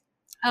yeah,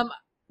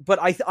 but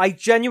I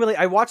genuinely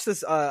watched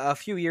this a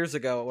few years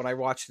ago when I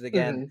watched it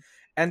again.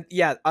 And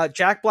yeah,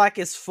 Jack Black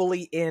is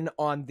fully in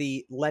on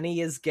the Lenny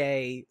is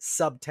gay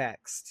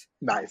subtext.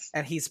 Nice.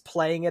 And he's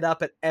playing it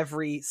up at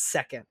every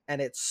second.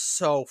 And it's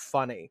so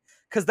funny.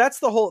 Because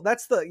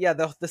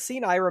the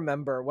scene I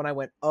remember when I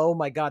went, oh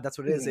my God, that's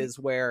what it is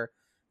where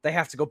they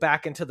have to go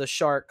back into the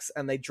sharks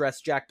and they dress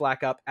Jack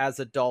Black up as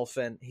a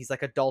dolphin. He's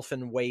like a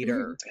dolphin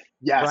waiter.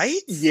 Yes.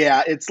 Right?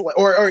 Yeah, it's like,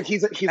 or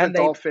he's a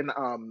dolphin.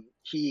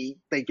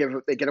 They get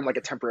him like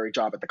a temporary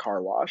job at the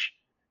car wash.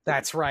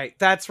 That's right.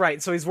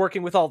 So he's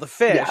working with all the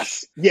fish.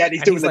 Yes. Yeah, and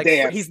he's doing the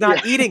dance. He's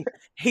not eating.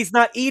 He's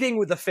not eating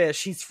with the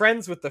fish. He's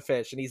friends with the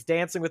fish, and he's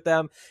dancing with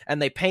them.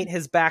 And they paint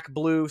his back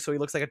blue so he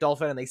looks like a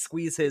dolphin. And they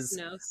squeeze his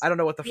nose. I don't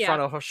know what the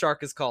front of a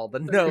shark is called. The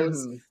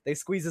nose. They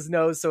squeeze his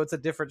nose so it's a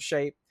different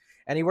shape.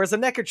 And he wears a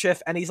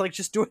neckerchief, and he's like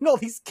just doing all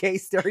these gay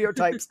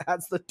stereotypes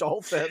as the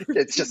dolphin.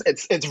 It's just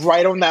it's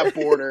right on that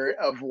border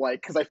of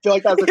like, because I feel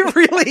like that's it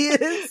really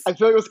is. I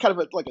feel like it was kind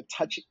of like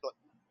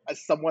a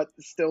somewhat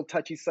still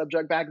touchy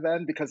subject back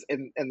then, because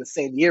in the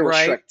same year with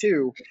Shrek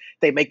 2,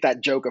 they make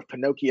that joke of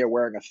Pinocchio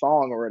wearing a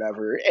thong or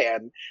whatever,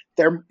 and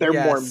they're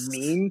more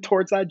mean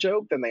towards that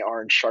joke than they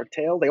are in Shark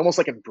Tale. They almost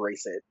like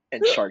embrace it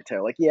in Shark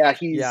Tale. Like,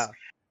 he's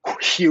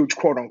huge,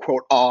 quote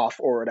unquote, off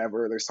or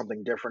whatever. There's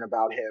something different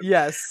about him.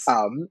 Yes.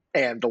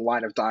 And the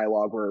line of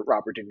dialogue where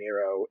Robert De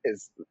Niro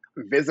is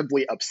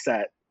visibly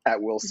upset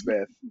at Will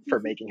Smith for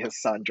making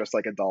his son dress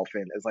like a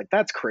dolphin is like,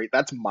 that's great.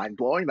 That's mind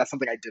blowing. That's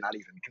something I did not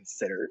even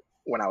consider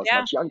when I was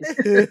much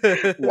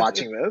younger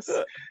watching this.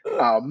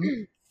 Are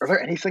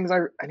there any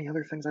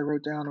other things I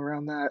wrote down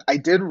around that? I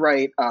did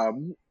write,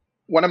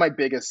 one of my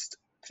biggest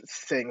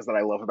things that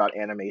I love about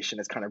animation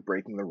is kind of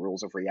breaking the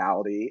rules of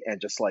reality and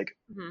just like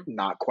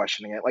not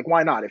questioning it. Like,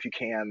 why not? If you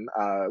can,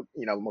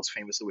 most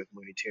famously with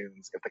Looney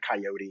Tunes, if the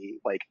coyote,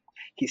 like,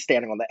 he's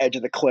standing on the edge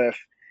of the cliff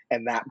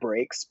and that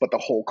breaks, but the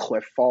whole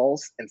cliff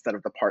falls instead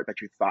of the part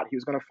that you thought he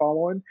was going to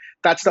fall on.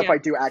 That stuff I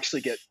do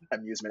actually get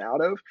amusement out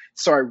of.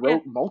 So I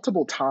wrote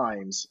multiple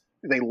times,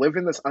 they live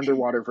in this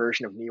underwater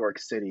version of New York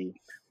City.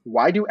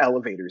 Why do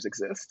elevators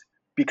exist?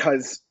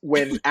 Because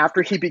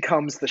after he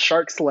becomes the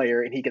shark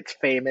slayer and he gets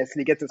famous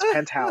and he gets his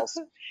penthouse,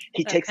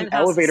 he takes an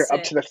elevator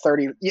up to the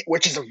 30,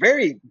 which is a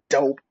very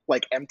dope,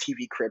 like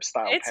MTV Cribs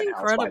style penthouse. It's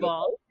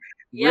incredible.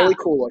 Really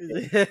cool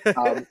looking.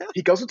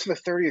 He goes up to the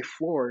 30th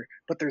floor,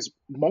 but there's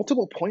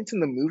multiple points in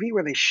the movie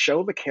where they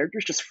show the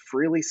characters just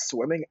freely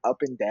swimming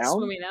up and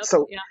down.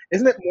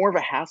 Isn't it more of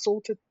a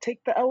hassle to take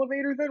the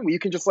elevator then, where you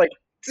can just like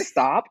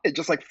stop and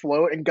just like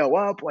float and go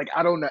up? Like,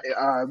 I don't know.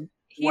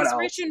 He's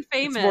rich and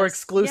famous. It's more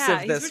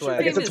exclusive this way.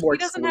 I guess it's more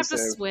exclusive. He doesn't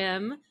have to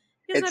swim.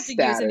 He doesn't have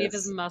to use any of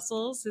his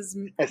muscles, his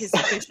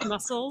fish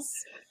muscles.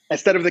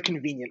 Instead of the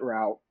convenient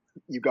route,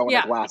 you go in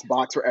a glass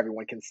box where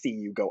everyone can see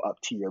you go up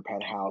to your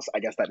penthouse. I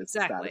guess that is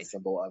the status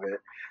symbol of it.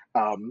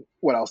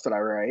 What else did I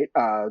write?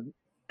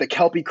 the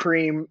Kelpie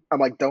cream, I'm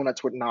like,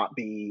 donuts would not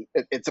be.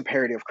 It's a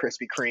parody of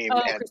Krispy Kreme,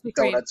 and Krispy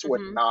Kreme. Donuts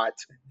would not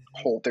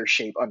hold their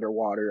shape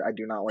underwater. I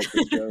do not like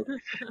this joke.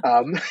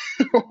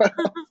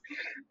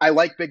 I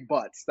like big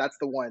butts. That's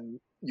the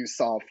one you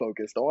saw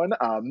focused on.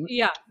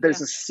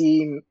 There's a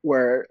scene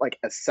where like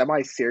a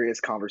semi-serious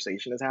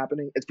conversation is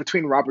happening. It's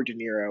between Robert De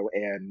Niro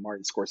and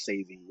Martin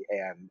Scorsese,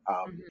 and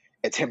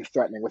it's him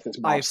threatening with his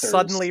mobsters. I've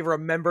suddenly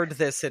remembered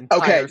this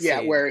entire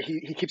scene. Where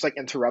he keeps like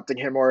interrupting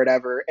him or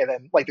whatever, and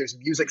then like there's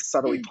music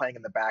subtly playing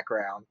in the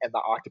background, and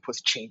the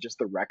octopus changes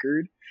the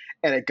record,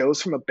 and it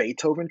goes from a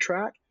Beethoven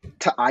track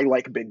to I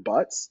Like Big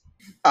Butts.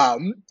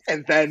 And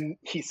then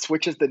he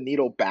switches the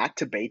needle back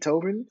to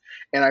Beethoven,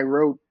 and I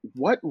wrote,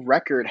 what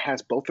record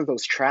has both of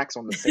those tracks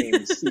on the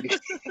same CD?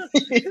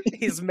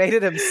 He's made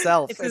it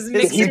himself.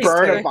 Did he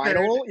burn a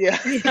vinyl? Yeah.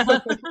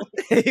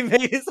 He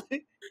made his...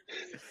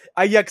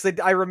 because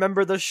I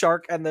remember the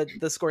shark and the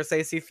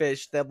Scorsese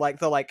fish, that like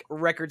the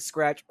record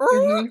scratch,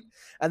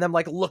 and them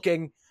like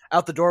looking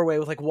out the doorway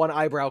with like one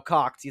eyebrow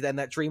cocked. Then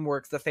that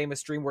DreamWorks, the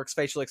famous DreamWorks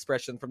facial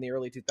expression from the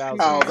early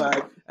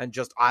 2000s, and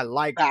just I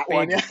like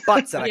big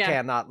butts, and I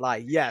cannot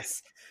lie.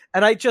 Yes,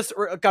 and I just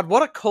God,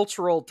 what a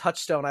cultural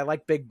touchstone I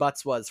Like Big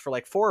Butts was for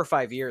like 4 or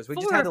 5 years. We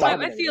just had to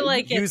I feel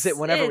like use it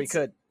whenever we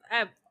could.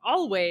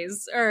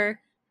 Always, or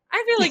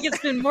I feel like it's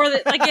been more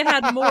that like it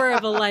had more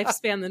of a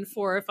lifespan than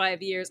 4 or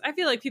 5 years. I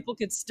feel like people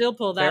could still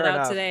pull that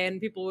out today, and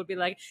people would be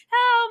like,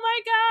 "Oh my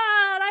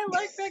god, I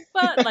like big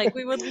butt!" Like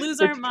we would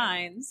lose our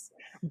minds.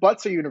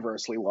 Butts are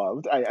universally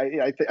loved.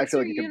 I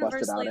feel like you can bust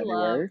it out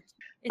anywhere.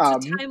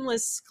 It's a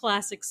timeless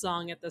classic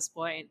song at this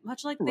point,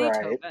 much like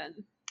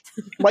Beethoven.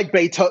 Like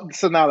Beethoven,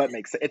 so now that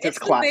makes it. It's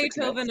classic.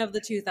 Beethoven of the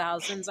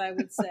 2000s, I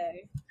would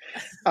say.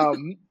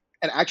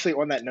 And actually,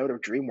 on that note of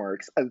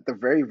DreamWorks, the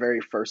very, very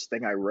first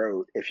thing I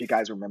wrote, if you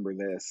guys remember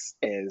this,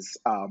 is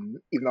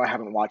even though I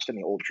haven't watched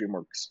any old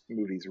DreamWorks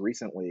movies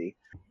recently,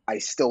 I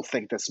still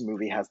think this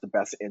movie has the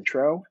best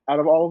intro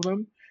out of all of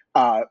them.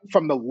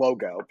 From the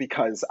logo,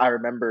 because I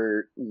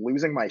remember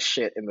losing my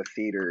shit in the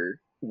theater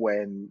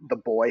when the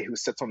boy who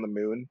sits on the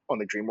moon on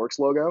the DreamWorks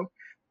logo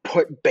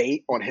put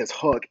bait on his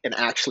hook and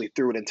actually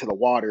threw it into the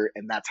water,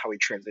 and that's how he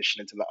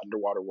transitioned into the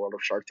underwater world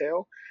of Shark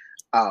Tale.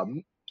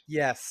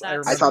 Yes,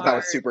 I thought that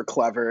was super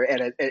clever,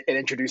 and it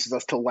introduces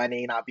us to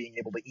Lenny not being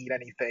able to eat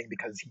anything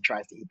because he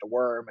tries to eat the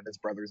worm, and his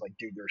brother's like,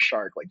 "Dude, you're a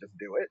shark, like just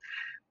do it."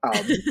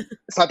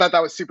 So I thought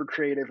that was super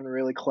creative and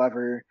really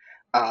clever.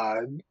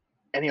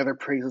 Any other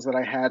praises that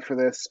I had for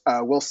this?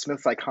 Will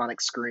Smith's iconic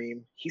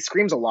scream. He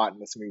screams a lot in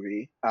this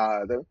movie.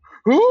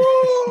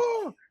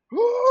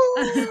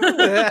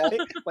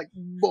 Like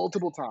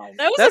multiple times.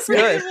 That's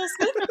good. Will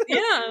Smith.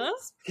 Yeah,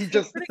 that's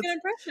a pretty good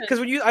impression. Because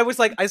when I was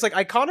like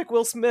iconic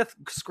Will Smith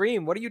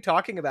scream. What are you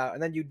talking about?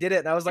 And then you did it,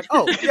 and I was like,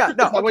 oh yeah,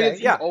 no, okay,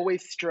 he's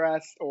always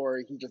stressed, or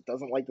he just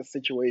doesn't like the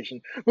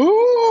situation.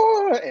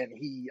 And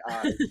he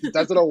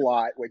does it a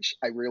lot, which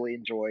I really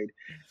enjoyed.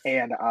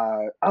 And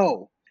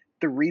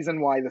the reason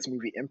why this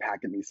movie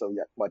impacted me so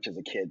much as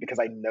a kid, because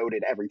I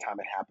noted every time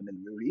it happened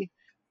in the movie.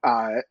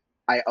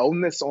 I own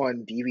this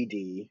on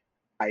DVD.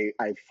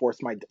 I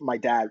forced my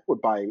dad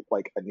would buy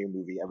like a new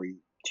movie every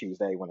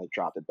Tuesday when it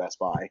dropped at Best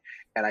Buy,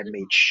 and I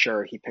made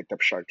sure he picked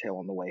up Shark Tale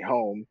on the way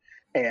home.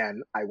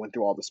 And I went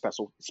through all the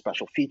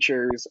special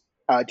features.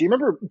 Do you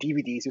remember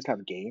DVDs used to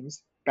have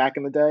games back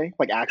in the day,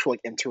 like actual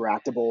like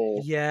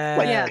interactable,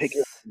 pick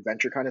your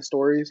adventure kind of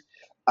stories?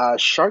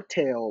 Shark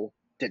Tale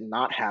did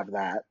not have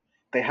that.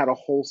 They had a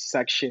whole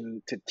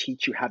section to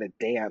teach you how to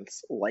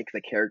dance like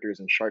the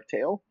characters in Shark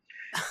Tale.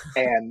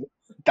 And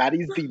that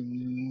is the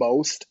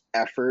most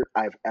effort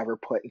I've ever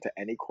put into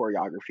any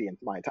choreography in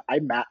my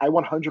time. I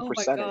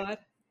 100%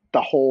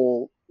 the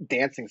whole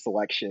dancing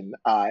selection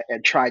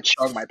and tried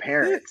showing my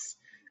parents.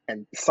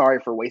 And sorry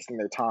for wasting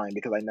their time,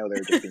 because I know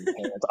they're just being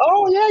parents.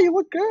 Oh yeah, you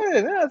look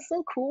good. Yeah, it's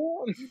so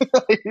cool.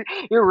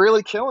 You're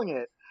really killing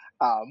it.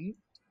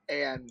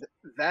 And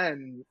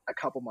then a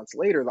couple months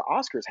later, the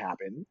Oscars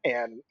happen,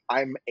 and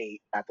I'm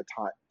 8 at the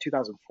time.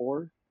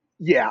 2004.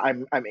 Yeah,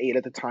 I'm 8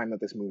 at the time that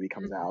this movie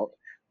comes out.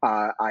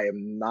 I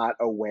am not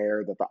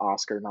aware that the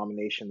Oscar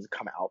nominations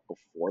come out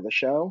before the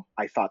show.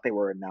 I thought they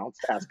were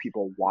announced as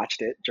people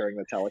watched it during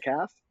the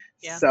telecast.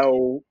 Yeah.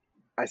 So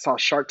I saw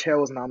Shark Tale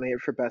was nominated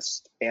for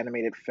Best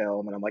Animated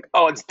Film, and I'm like,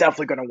 oh, it's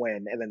definitely going to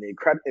win. And then the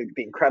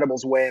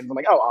Incredibles wins. I'm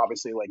like, oh,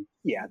 obviously, like,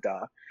 yeah,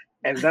 duh.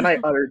 And then I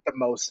uttered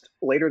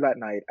later that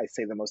night, I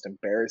say the most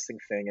embarrassing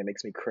thing. It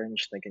makes me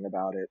cringe thinking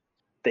about it.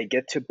 They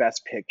get to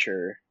Best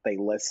Picture. They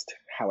list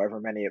however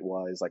many it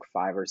was, like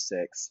 5 or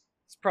 6.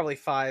 It's probably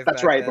 5.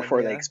 That's right,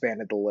 before they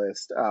expanded the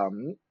list.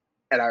 And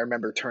I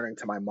remember turning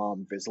to my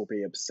mom,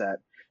 visibly upset.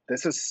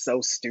 This is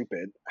so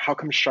stupid. How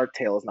come Shark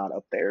Tale is not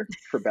up there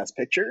for Best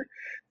Picture?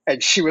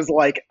 And she was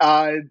like,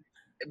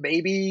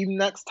 maybe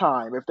next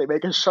time if they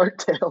make a Shark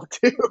Tale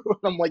too. And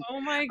I'm like, oh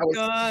my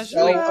gosh,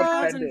 so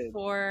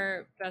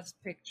 2004 Best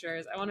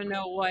Pictures. I want to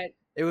know what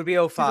it would be.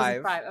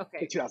 05. Okay,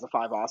 the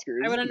 2005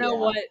 Oscars. I want to know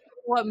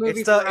what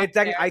movie.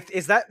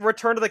 Is that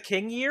Return of the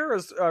King year, or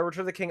is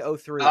Return of the King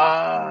 03?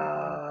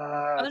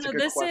 Oh no,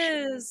 this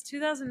is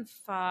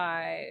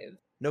 2005.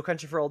 No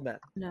Country for Old Men.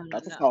 No,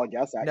 that's a solid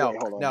guess. No, Wait,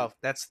 hold on. No,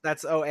 that's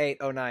 08,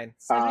 09.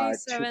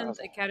 77th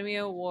Academy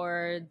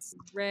Awards.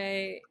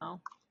 Ray. Oh.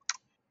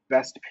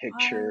 Best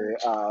Picture.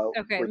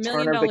 Okay, Return $1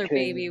 of the Million King.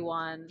 Baby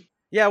won.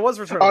 Yeah, it was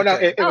Return of the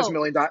King. It was $1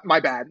 Million.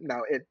 My bad.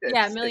 No, it's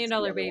 $1 Million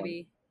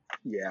Baby.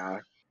 One. Yeah,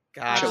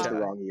 Gotcha. chose the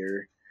wrong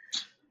year.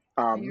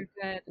 You're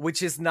good.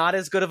 Which is not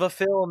as good of a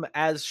film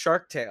as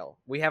Shark Tale.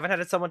 We haven't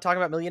had someone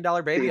talking about $1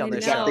 Million Baby on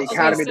this show. The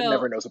Academy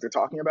never knows what they're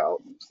talking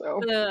about. So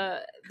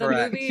the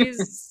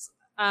movies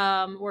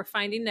were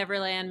Finding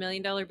Neverland, $1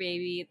 Million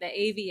Baby, The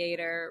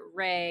Aviator,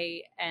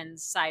 Ray, and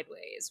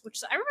Sideways.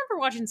 Which I remember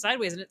watching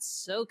Sideways, and it's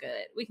so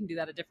good. We can do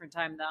that a different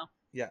time, though.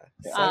 Yeah,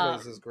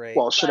 Sideways is great.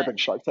 Well, it should have been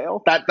Shark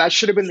Tale. That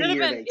should have been the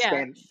year they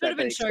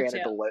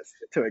expanded the list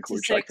to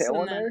include Shark Tale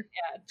on there.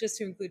 Yeah, just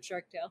to include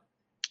Shark Tale.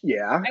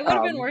 Yeah, it would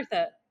have been worth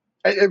it.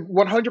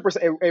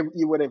 100%.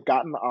 You would have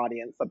gotten the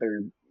audience that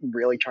they're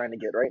really trying to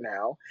get right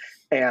now,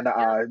 and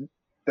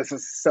this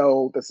is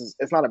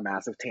it's not a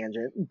massive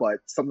tangent, but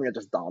something that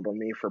just dawned on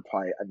me for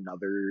probably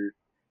another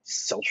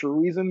social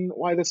reason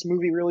why this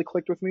movie really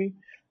clicked with me.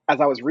 As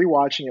I was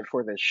rewatching it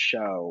for this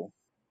show,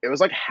 it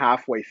was like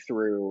halfway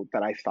through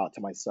that I thought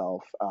to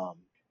myself,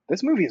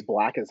 this movie is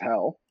black as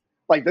hell.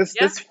 Like this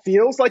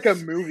feels like a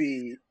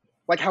movie,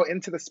 like how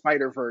Into the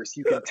Spider-Verse,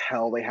 you can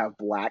tell they have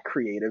black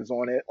creatives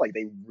on it. Like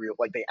they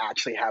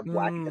actually have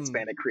black and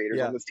Hispanic creators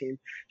on this team.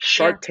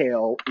 Shark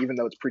Tale, even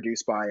though it's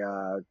produced by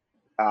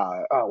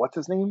what's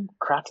his name?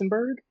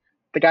 Katzenberg?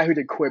 The guy who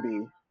did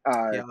Quibi.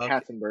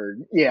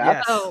 Katzenberg.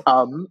 Yeah.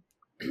 Yes.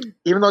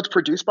 Even though it's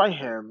produced by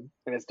him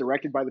and it's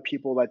directed by the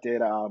people that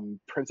did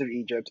Prince of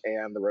Egypt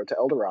and The Road to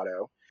El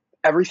Dorado,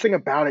 everything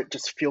about it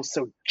just feels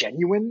so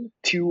genuine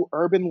to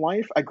urban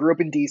life. I grew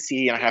up in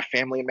DC and I have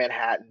family in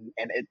Manhattan,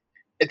 and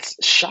it's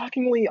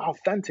shockingly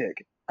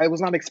authentic. I was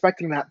not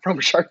expecting that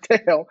from Shark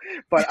Tale,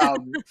 but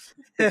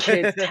the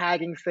kids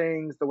tagging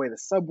things, the way the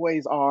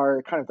subways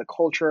are, kind of the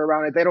culture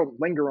around it, they don't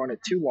linger on it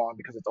too long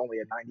because it's only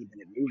a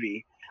 90-minute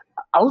movie.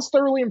 I was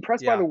thoroughly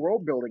impressed by the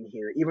world building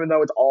here, even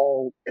though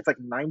it's like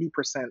 90%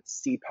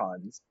 sea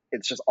puns.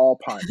 It's just all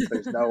puns.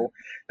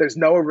 There's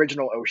no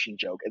original ocean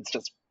joke. It's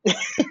just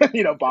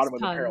bottom of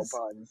the barrel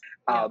puns.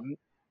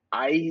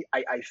 I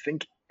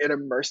think it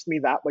immersed me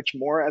that much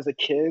more as a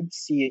kid.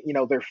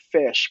 They're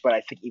fish, but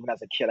I think even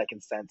as a kid, I can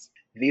sense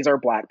these are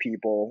black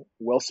people.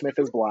 Will Smith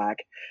is black.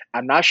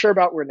 I'm not sure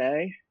about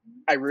Renee.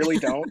 I really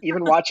don't.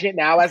 Even watching it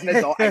now as an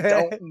adult, I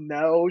don't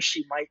know.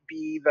 She might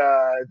be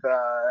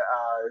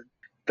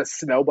the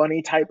Snow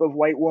Bunny type of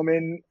white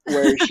woman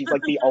where she's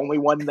like the only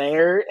one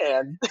there,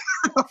 and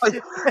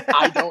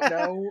I don't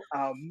know.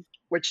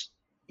 Which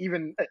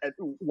even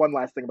one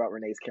last thing about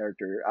Renee's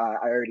character,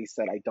 I already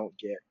said I don't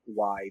get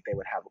why they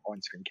would have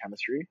on-screen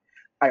chemistry.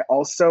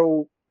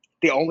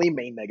 The only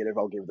main negative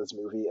I'll give this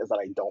movie is that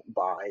I don't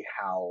buy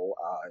how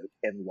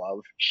in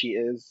love she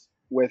is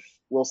with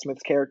Will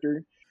Smith's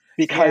character.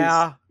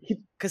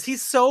 Because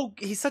he's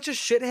such a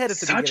shithead at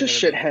the beginning. Such a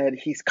shithead.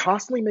 He's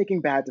constantly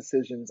making bad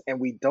decisions, and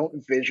we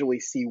don't visually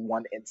see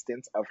one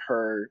instance of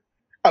her,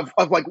 of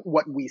like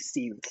what we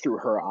see through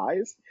her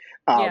eyes.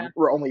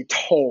 We're only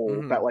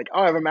told that like,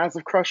 oh, I have a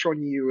massive crush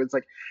on you. It's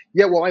like,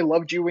 yeah, well, I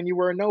loved you when you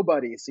were a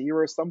nobody, so you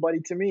were somebody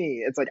to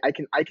me. It's like I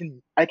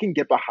can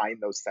get behind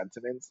those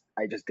sentiments.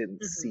 I just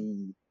didn't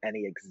see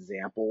any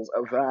examples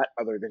of that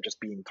other than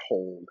just being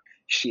told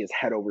she is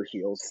head over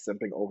heels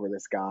simping over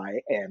this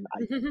guy, and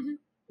I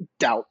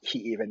doubt he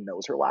even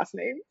knows her last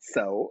name.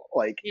 So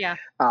like,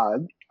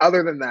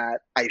 other than that,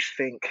 I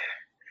think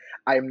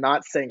I'm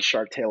not saying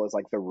Shark Tale is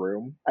like The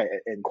Room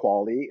in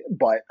quality,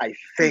 but I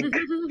think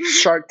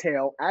Shark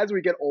Tale, as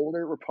we get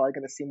older, we're probably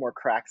going to see more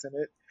cracks in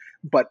it,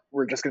 but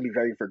we're just going to be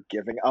very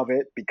forgiving of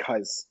it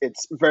because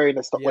it's very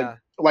nostalgic.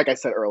 Like I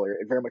said earlier,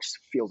 it very much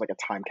feels like a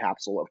time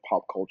capsule of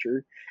pop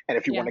culture. And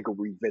if you want to go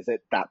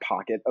revisit that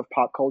pocket of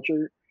pop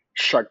culture,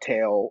 Shark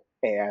Tale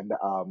and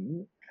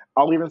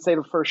I'll even say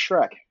the first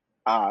Shrek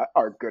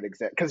are good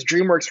examples, because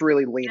DreamWorks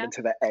really leaned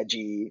into the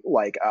edgy,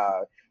 like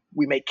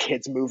we make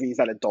kids movies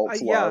that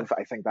adults love.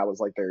 I think that was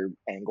like their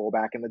angle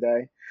back in the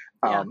day.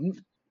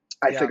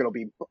 I think it'll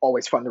be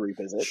always fun to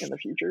revisit in the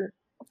future.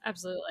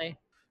 Absolutely.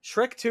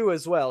 Shrek 2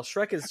 as well.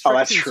 Shrek is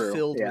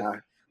filled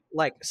with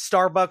like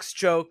Starbucks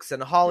jokes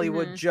and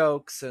Hollywood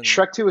jokes, and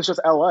Shrek 2 is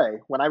just LA.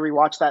 When I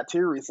rewatched that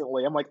too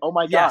recently, I'm like, oh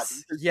my god.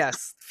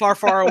 Yes. Far,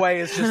 far away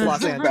is just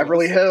Los Angeles.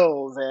 Beverly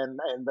Hills, and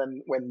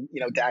then when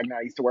Dag and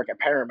I used to work at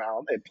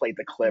Paramount, it played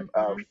the clip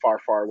of Far,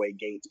 Far Away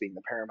gates being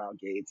the Paramount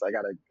gates. I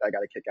got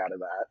a kick out of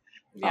that.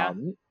 Yeah.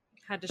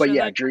 Had to show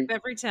that clip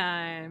every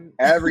time.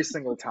 Every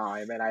single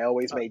time, and I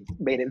always made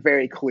it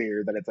very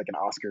clear that it's like an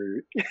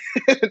Oscar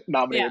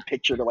nominated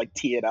picture to like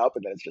tee it up,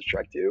 and then it's just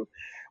Shrek 2.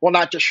 Well,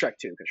 not just Shrek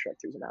 2, because Shrek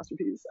 2 is a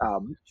masterpiece.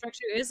 Shrek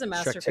 2 is a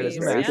masterpiece. Shrek 2 is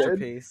a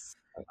masterpiece.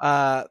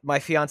 My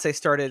fiance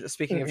started,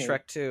 speaking of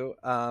Shrek 2,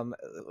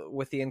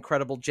 with the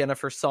incredible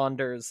Jennifer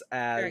Saunders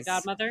as Fairy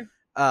Godmother.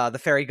 The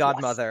Fairy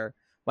Godmother. Yes.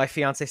 My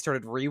fiance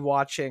started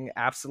rewatching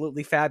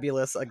Absolutely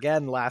Fabulous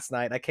again last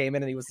night. I came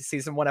in and he was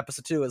season 1,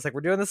 episode 2. It's like,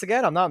 we're doing this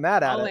again. I'm not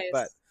mad at it,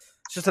 but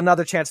It's just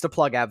another chance to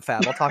plug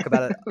AbFab. I'll talk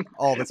about it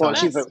all the time. Well,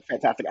 she's a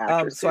fantastic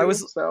actress.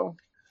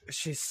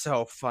 She's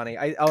so funny.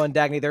 And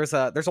Dagny,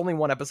 there's only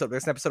one episode.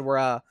 There's an episode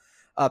where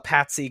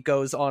Patsy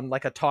goes on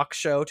like a talk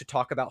show to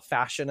talk about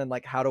fashion and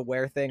like how to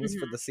wear things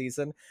for the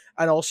season,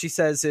 and all she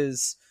says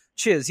is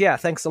 "Cheers, yeah,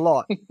 thanks a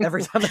lot"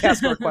 every time they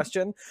ask her a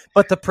question.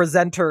 But the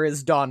presenter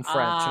is Dawn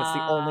French, and it's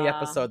the only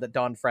episode that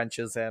Dawn French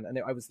is in, and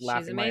I was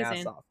laughing my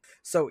ass off.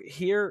 So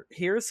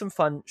here's some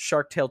fun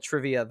Shark Tale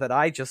trivia that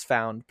I just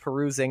found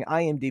perusing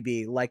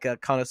IMDb like a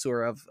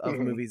connoisseur of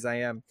movies I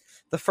am.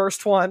 The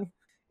first one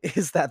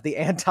is that the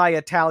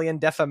Anti-Italian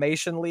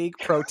Defamation League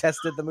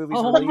protested the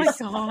movie's release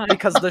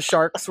because the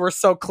sharks were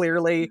so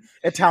clearly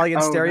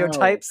Italian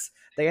stereotypes.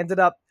 No.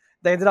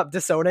 They ended up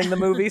disowning the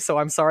movie, so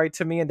I'm sorry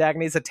to me and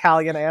Dagny's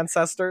Italian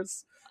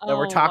ancestors. That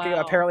we're talking.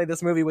 Apparently,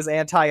 this movie was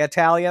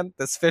anti-Italian.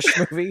 This fish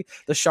movie,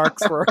 the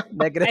sharks were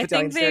negative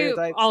Italian stereotypes.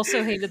 I think they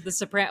also hated the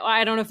Sopranos.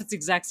 I don't know if it's the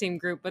exact same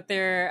group, but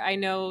I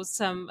know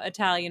some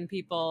Italian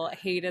people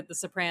hated the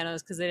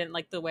Sopranos because they didn't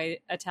like the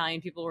way Italian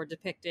people were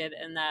depicted,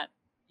 and that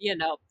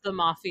the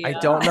mafia. I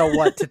don't know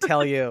what to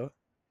tell you.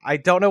 I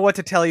don't know what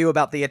to tell you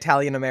about the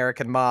Italian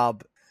American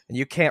mob, and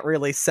you can't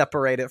really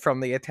separate it from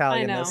the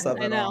Italianness of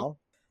it all.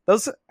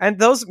 Those are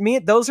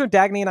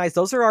Dagny and I.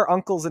 Those are our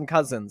uncles and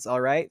cousins.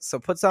 All right. So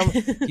put some.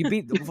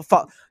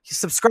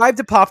 Subscribe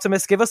to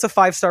Poptimus. Give us a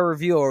 5-star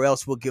review, or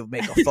else we'll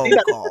make a phone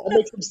call. That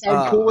makes them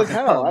sound cool as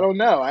hell. I don't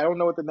know. I don't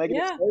know what the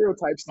negative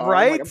stereotypes are.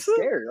 Right. I'm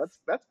scared.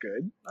 That's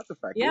good. That's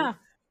effective. Yeah.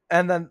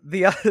 And then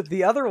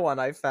the other one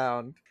I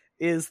found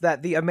is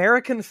that the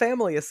American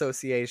Family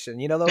Association,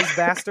 you know those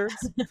bastards?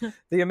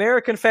 The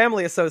American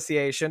Family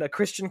Association, a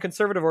Christian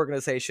conservative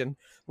organization,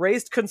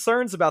 raised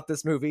concerns about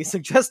this movie,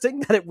 suggesting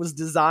that it was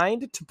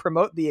designed to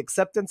promote the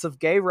acceptance of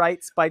gay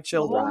rights by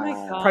children,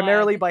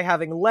 primarily by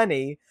having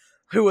Lenny,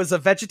 who is a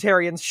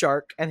vegetarian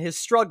shark, and his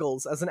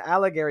struggles as an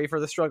allegory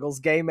for the struggles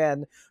gay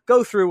men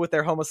go through with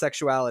their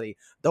homosexuality.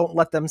 Don't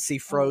let them see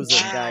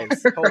Frozen,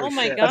 guys. Oh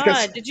my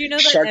God. Did you know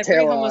that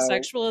every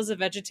homosexual is a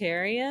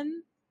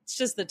vegetarian? It's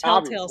just the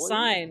telltale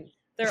sign.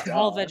 They're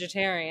all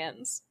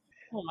vegetarians.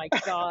 Oh my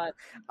God.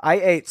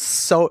 I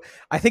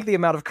think the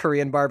amount of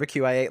Korean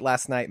barbecue I ate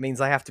last night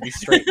means I have to be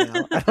straight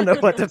now. I don't know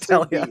what to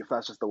tell you.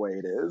 That's just the way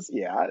it is.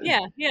 Yeah.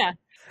 Yeah.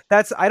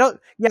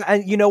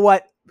 And you know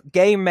what?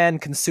 Gay men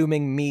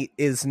consuming meat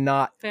is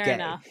not fair gay.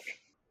 Enough.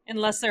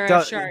 Unless they're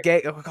a shark.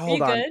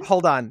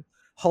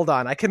 Hold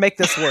on. I can make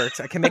this work.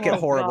 I can make it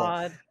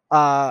horrible.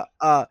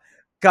 God.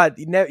 God,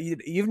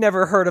 you've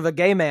never heard of a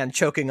gay man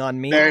choking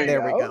on meat? There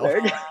we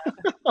go.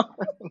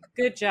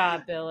 Good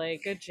job, Billy.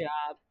 Good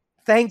job.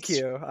 Thank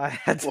you. I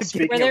had to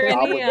speaking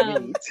of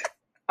meat,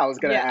 I was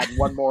going to add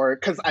one more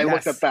because I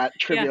looked at that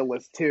trivia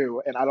list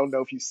too, and I don't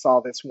know if you saw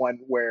this one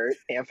where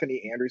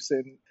Anthony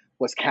Anderson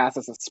was cast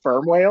as a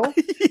sperm whale,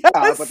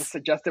 but the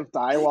suggestive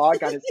dialogue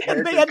got his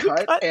character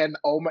cut, and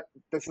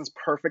this is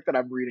perfect that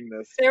I'm reading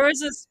this. There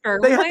was a sperm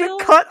whale? They had to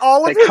cut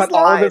all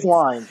of his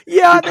lines.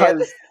 Yeah,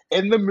 because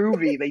in the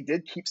movie, they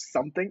did keep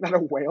something that a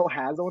whale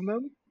has on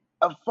them.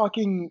 A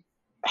fucking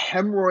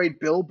hemorrhoid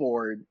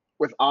billboard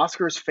with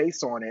Oscar's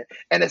face on it.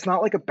 And it's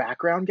not like a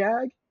background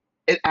gag.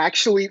 It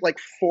actually, like,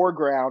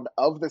 foreground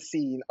of the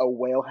scene, a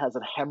whale has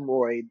a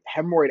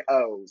hemorrhoid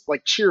O's,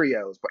 like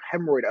Cheerios, but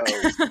hemorrhoid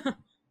O's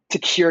to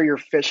cure your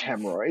fish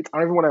hemorrhoids. I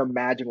don't even want to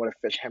imagine what a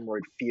fish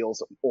hemorrhoid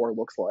feels or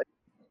looks like.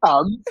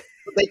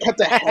 They kept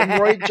a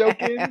hemorrhoid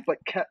joke in, but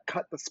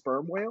cut the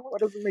sperm whale?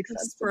 That doesn't make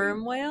sense.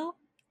 Sperm whale?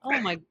 Oh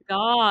my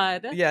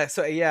God.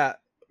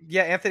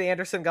 Yeah, Anthony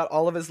Anderson got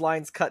all of his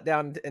lines cut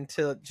down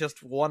into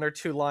just 1 or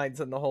 2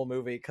 lines in the whole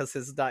movie because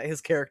his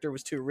character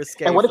was too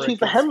risque. And what if he's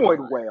the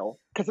hemorrhoid whale?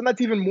 Because then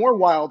that's even more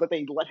wild that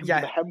they let him do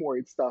the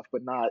hemorrhoid stuff,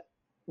 but not.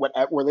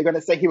 Were they going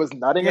to say he was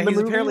nutting in the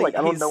movie? Like,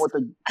 I don't know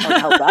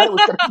how bad it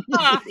was going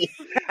to be.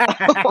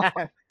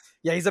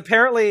 Yeah, he's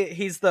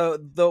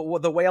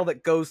the whale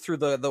that goes through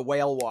the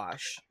whale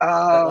wash.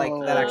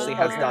 That actually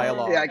has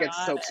dialogue. Yeah, it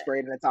gets soap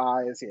sprayed in its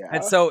eyes.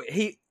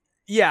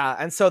 Yeah,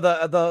 and so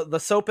the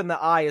soap in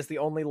the eye is the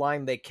only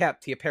line they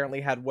kept. He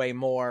apparently had way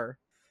more.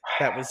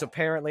 That was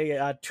apparently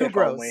too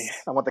gross. Only.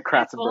 I want the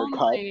Kratzenberg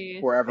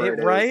cut wherever it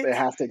is. Right? It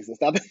has to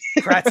exist.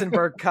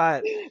 Kratzenberg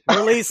cut.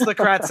 Release the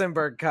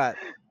Kratzenberg cut.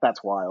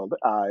 That's wild.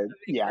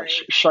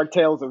 Shark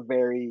Tale is a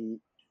very.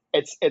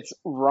 It's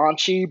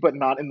raunchy, but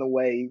not in the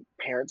way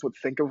parents would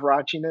think of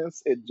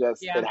raunchiness. It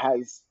just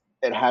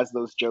it has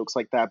those jokes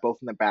like that, both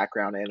in the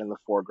background and in the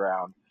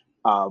foreground.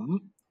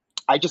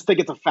 I just think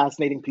it's a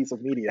fascinating piece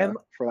of media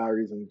for that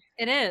reason.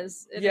 It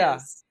is. It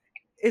is.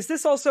 Is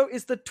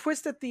the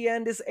twist at the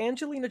end? Is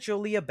Angelina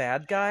Jolie a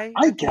bad guy?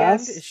 I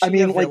guess.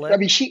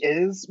 She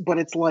is, but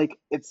it's like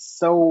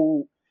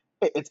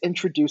it's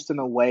introduced in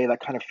a way that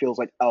kind of feels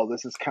like, oh,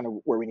 this is kind of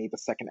where we need the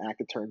second act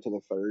to turn to the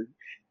third.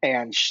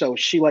 And so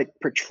she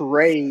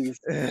portrays,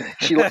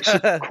 she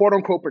quote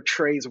unquote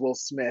portrays Will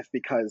Smith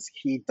because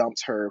he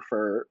dumps her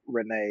for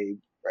Renee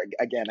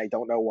again, I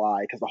don't know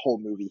why, because the whole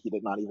movie he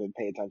did not even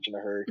pay attention to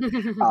her.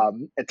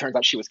 It turns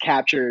out she was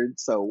captured,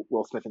 so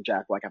Will Smith and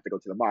Jack Black have to go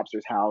to the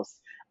mobster's house,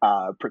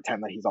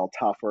 pretend that he's all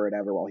tough or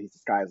whatever while he's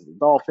disguised as a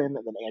dolphin.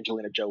 And then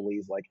Angelina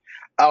Jolie's like,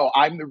 "Oh,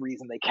 I'm the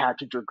reason they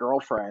captured your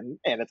girlfriend,"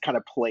 and it's kind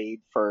of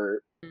played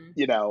for,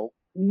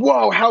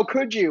 whoa, how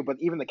could you? But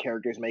even the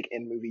characters make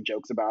in-movie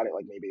jokes about it,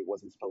 like maybe it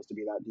wasn't supposed to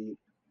be that deep.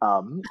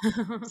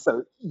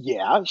 So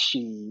yeah,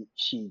 she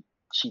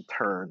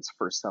turns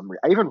for some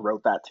reason. I even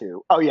wrote that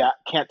too. Oh yeah,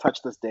 can't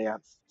touch this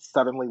dance.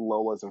 Suddenly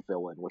Lola's a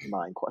villain with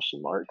 9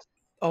 question marks.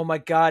 Oh my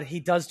God, he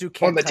does do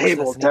can't on the touch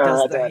table. This,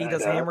 he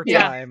does Hammer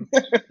Time.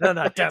 No,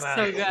 so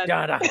good.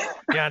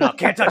 No,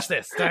 can't touch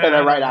this. And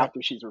then right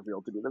after she's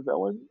revealed to be the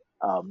villain.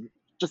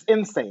 Just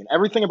insane.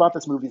 Everything about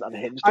this movie is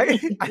unhinged.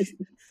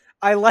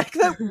 I like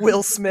that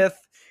Will Smith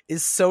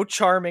is so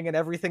charming in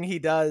everything he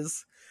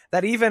does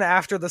that even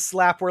after the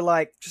slap, we're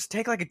like, just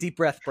take like a deep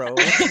breath, bro.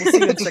 We'll see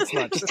you in 6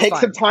 months. Just take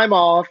some time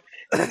off,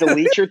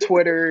 delete your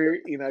Twitter,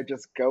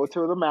 just go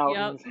to the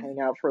mountains, hang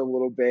out for a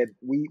little bit.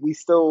 We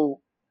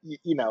still,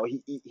 he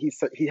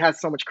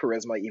has so much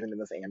charisma even in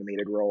this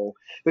animated role.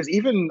 I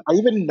even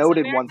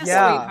noted one thing.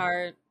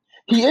 Sweetheart.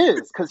 He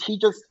is, because he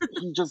just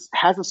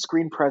has a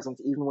screen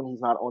presence even when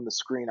he's not on the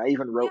screen. I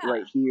even wrote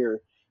right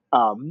here,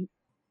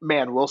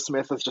 man, Will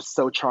Smith is just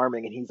so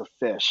charming, and he's a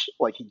fish.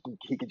 Like he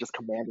can just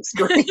command the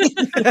screen.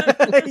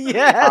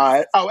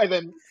 Yes. And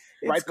then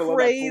right below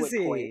crazy. That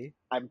bullet point,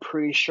 I'm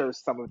pretty sure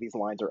some of these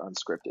lines are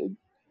unscripted,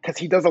 because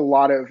he does a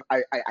lot of.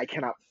 I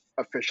cannot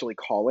officially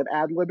call it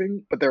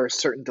ad-libbing, but there are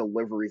certain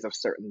deliveries of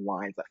certain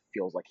lines that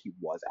feels like he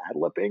was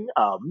ad-libbing.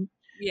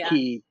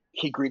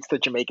 He greets the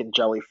Jamaican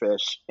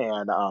jellyfish,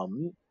 and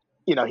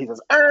he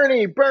says,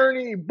 "Ernie,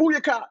 Bernie,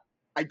 booyaka."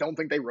 I don't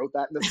think they wrote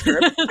that in the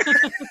script. There's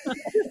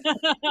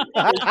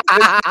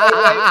no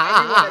way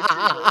anyone at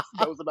DreamWorks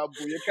knows about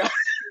booyaka.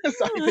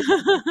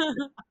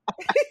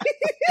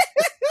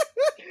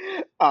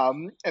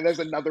 And there's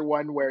another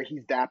one where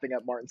he's dapping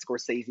up Martin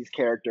Scorsese's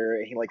character,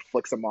 and he like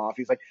flicks him off.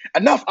 He's like,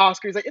 "Enough,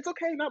 Oscar." He's like, "It's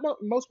okay. Not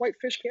most white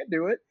fish can't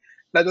do it."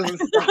 That doesn't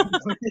stop.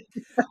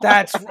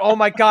 Oh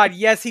my God!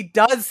 Yes, he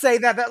does say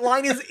that. That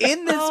line is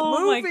in this movie.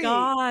 Oh my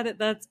God,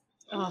 that's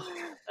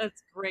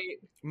great.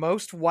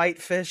 Most white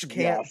fish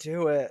can't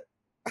do it.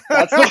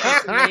 That's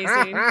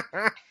amazing.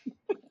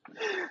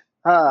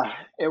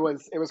 It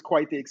was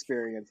quite the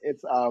experience.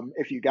 It's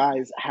if you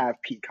guys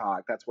have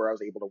Peacock, that's where I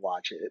was able to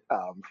watch it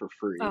for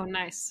free. Oh,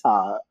 nice.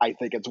 I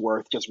think it's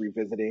worth just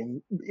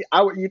revisiting.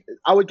 I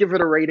would give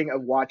it a rating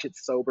of watch it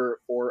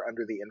sober or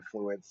under the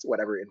influence,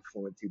 whatever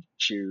influence you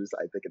choose.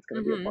 I think it's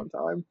going to be a fun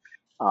time.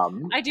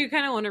 I do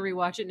kind of want to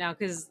rewatch it now,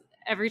 because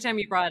every time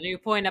you brought a new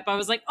point up, I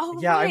was like,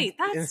 oh right,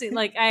 that's it.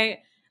 Like I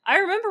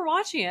remember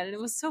watching it, and it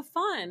was so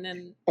fun,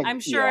 and I'm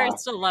sure I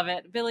still love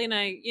it. Billy and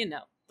I,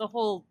 the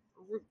whole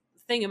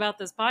thing about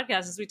this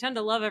podcast is we tend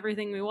to love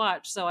everything we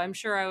watch, so I'm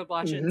sure I would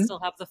watch it and still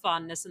have the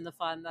fondness and the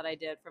fun that I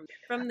did from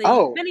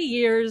the many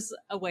years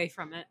away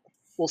from it.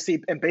 Well,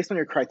 see, and based on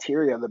your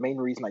criteria, the main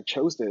reason I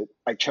chose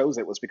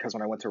it was because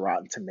when I went to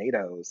Rotten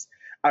Tomatoes,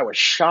 I was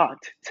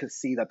shocked to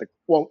see that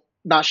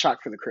not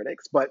shocked for the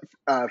critics, but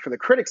for the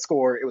critic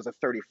score, it was a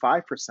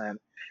 35%, and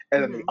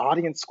then the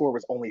audience score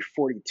was only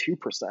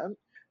 42%.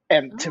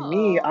 And to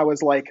me, I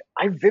was like,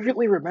 I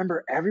vividly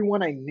remember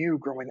everyone I knew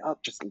growing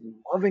up just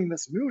loving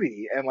this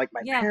movie, and like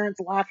my parents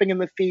laughing in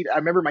the theater. I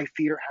remember my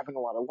theater having a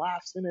lot of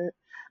laughs in it.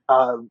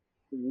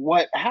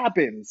 What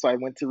happened? So I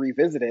went to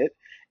revisit it,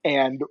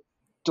 and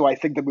do I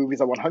think the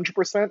movie's a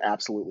 100%?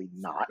 Absolutely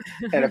not.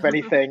 And if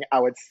anything, I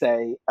would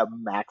say a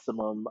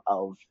maximum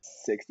of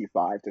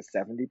 65 to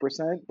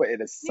 70%. But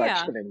it is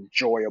such an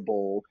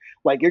enjoyable.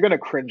 Like, you're gonna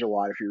cringe a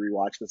lot if you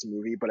rewatch this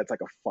movie, but it's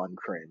like a fun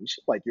cringe.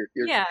 Like you're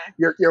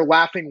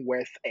laughing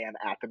with and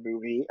at the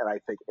movie, and I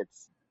think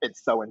it's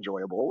so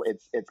enjoyable.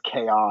 It's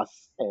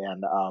chaos,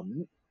 and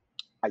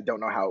I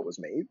don't know how it was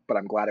made, but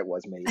I'm glad it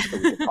was made, so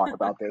we can talk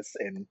about this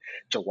in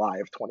July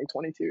of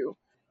 2022.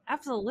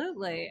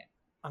 Absolutely.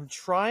 I'm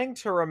trying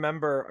to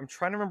remember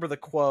the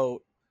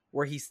quote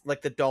where he's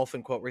like the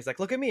dolphin quote where he's like,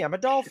 "Look at me, I'm a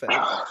dolphin."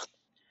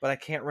 But I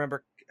can't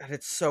remember.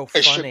 It's so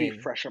funny. It should be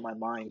fresh in my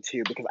mind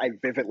too, because I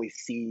vividly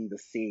see the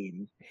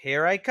scene.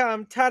 Here I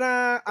come.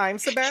 Ta-da! I'm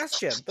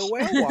Sebastian, the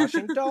whale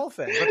washing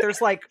dolphin. But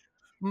there's like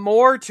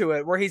more to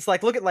it where he's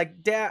like, look at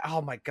like dad.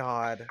 Oh my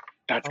God.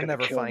 That's I'll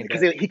never find it.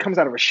 Because he comes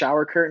out of a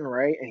shower curtain,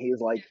 right? And he's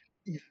like,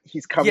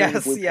 he's covered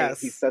in blue paint.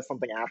 He says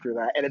something after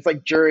that. And it's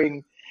like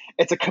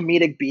it's a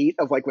comedic beat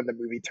of like when the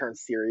movie turns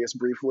serious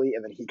briefly,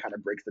 and then he kind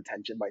of breaks the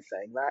tension by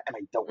saying that, and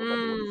I don't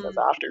remember what he says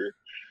after.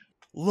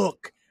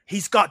 Look,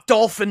 he's got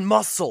dolphin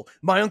muscle.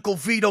 My Uncle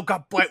Vito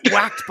got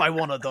whacked by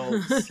one of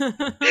those.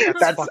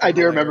 I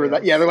do remember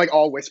that. Yeah, they're like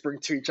all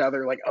whispering to each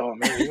other, like, "Oh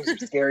man, those are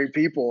scary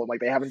people," and like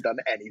they haven't done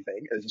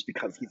anything. It's just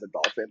because he's a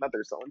dolphin that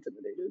they're so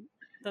intimidated.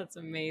 That's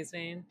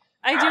amazing.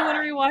 I do want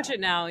to rewatch it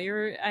now.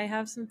 I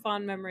have some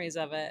fond memories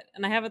of it,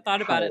 and I haven't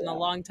thought about it in a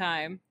long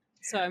time.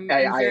 So I'm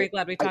very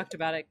glad we talked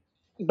about it.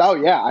 No,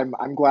 yeah,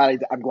 I'm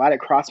glad it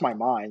crossed my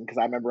mind, because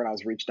I remember when I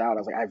was reached out, I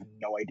was like, I have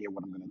no idea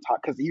what I'm going to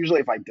talk. Because usually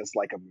if I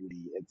dislike a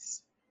movie,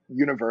 it's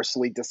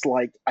universally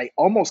disliked. I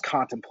almost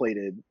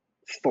contemplated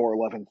Thor: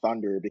 Love and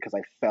Thunder because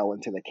I fell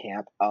into the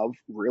camp of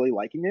really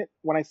liking it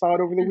when I saw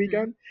it over the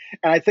weekend.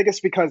 And I think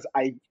it's because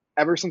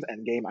ever since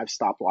Endgame, I've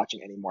stopped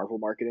watching any Marvel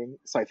marketing.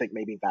 So I think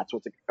maybe that's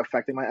what's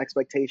affecting my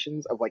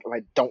expectations of like, if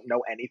I don't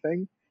know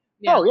anything,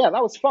 oh yeah,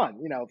 that was fun.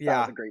 That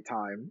was a great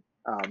time.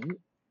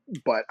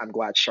 But I'm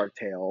glad Shark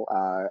Tale.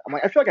 I'm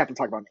like, I feel like I have to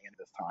talk about an anime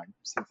this time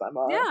since I'm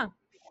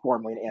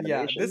formerly in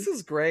animation. Yeah, this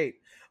is great.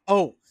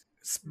 Oh,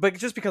 but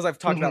just because I've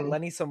talked about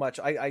Lenny so much,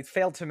 I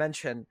failed to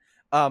mention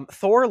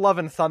Thor: Love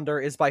and Thunder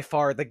is by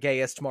far the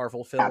gayest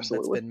Marvel film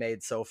that's been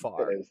made so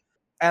far.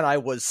 And I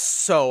was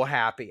so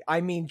happy.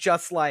 I mean,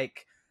 just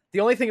like the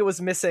only thing it was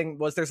missing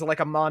was there's like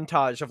a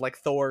montage of like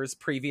Thor's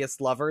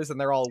previous lovers and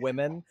they're all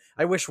women.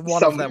 I wish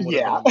one of them would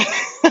have been.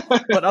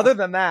 But other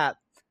than that,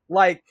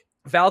 like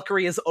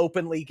Valkyrie is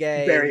openly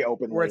gay. Very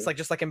openly. Where it's like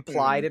just like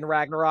implied in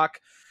Ragnarok.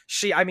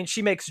 She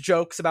makes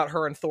jokes about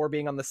her and Thor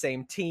being on the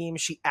same team.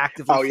 She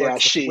actively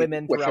flirts with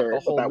women throughout the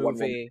whole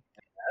movie.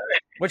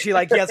 When she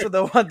like gets with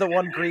the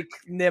one Greek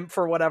nymph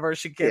or whatever,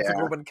 she gets a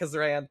woman kiss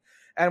her hand.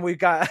 And we've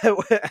got,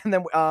 and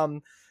then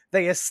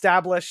they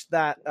established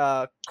that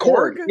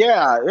Korg.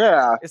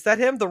 Yeah. Is that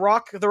him? The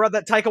Rock,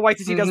 that Taika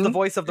Waititi does the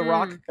voice of the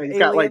Rock. He's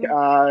got like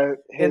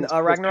in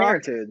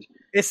Ragnarok.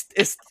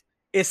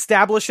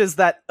 Establishes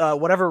that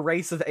whatever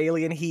race of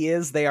alien he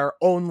is, they are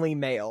only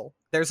male.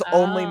 There's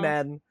only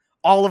men.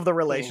 All of the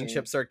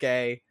relationships are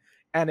gay,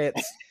 and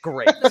it's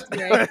great. That's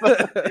great.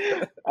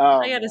 I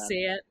gotta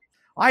see it.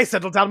 I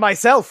settled down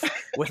myself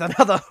with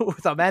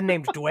a man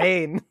named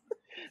Dwayne.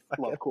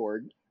 Love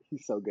Korg.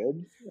 He's so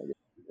good.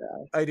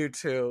 Yeah. I do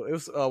too. It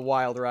was a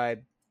wild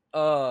ride.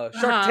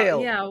 Shark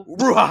Tale. Yeah.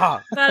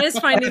 That is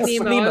Finding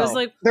Nemo. I was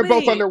like, they're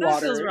both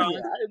underwater.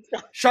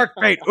 Shark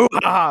bait.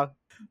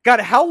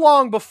 God, how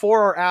long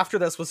before or after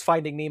this was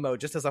Finding Nemo?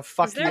 Just as a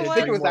fuck you. I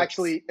think it was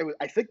actually.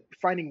 I think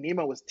Finding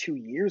Nemo was 2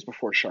 years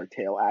before Shark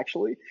Tale,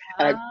 actually.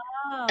 And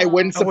it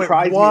wouldn't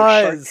surprise me if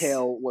Shark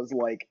Tale was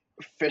like,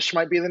 fish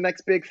might be the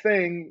next big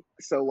thing,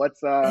 so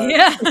let's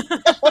let's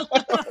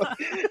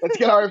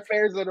get our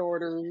affairs in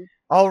order.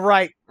 All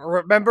right,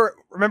 remember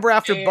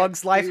after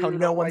Bug's Life how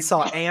no one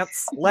saw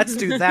ants? Let's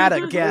do that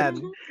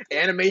again.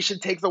 Animation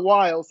takes a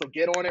while, so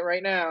get on it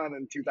right now. And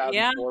then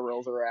 2004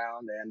 rolls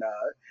around, and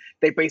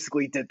they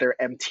basically did their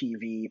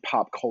MTV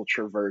pop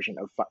culture version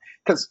of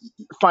because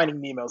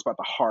Finding Nemo is about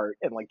the heart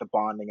and like the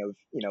bonding of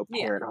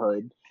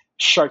parenthood.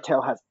 Shark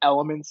Tale has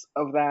elements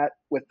of that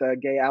with the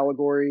gay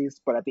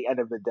allegories, but at the end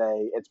of the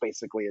day, it's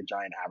basically a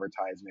giant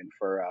advertisement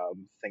for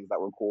things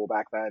that were cool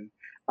back then.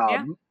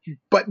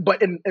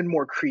 But in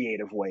more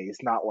creative ways,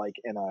 not like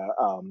in a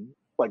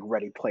like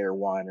Ready Player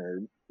One or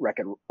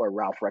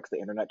Ralph Wrecks the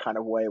Internet kind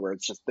of way, where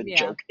it's just the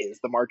joke is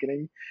the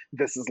marketing.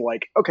 This is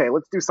like, okay,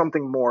 let's do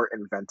something more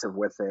inventive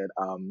with it.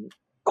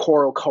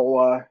 Coral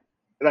Cola,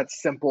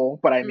 that's simple,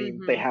 but I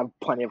mean, they have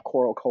plenty of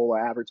Coral Cola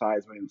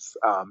advertisements.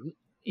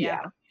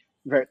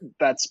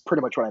 That's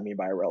pretty much what I mean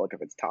by a relic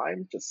of its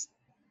time. Just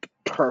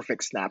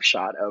perfect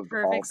snapshot of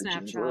all the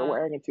jeans we were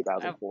wearing in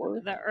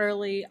 2004. The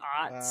early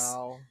aughts.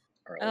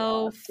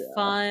 Wow.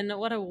 Fun.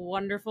 What a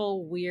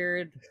wonderful,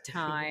 weird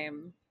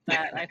time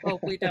that I hope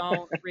we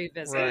don't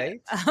revisit.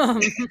 Right?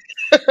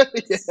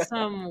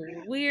 Some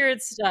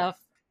weird stuff.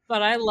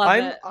 But I love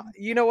it.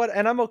 You know what?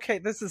 And I'm okay.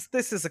 This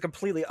is a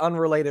completely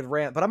unrelated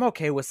rant, but I'm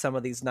okay with some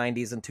of these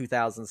 90s and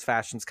 2000s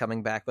fashions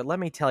coming back. But let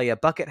me tell you,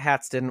 bucket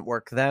hats didn't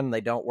work then.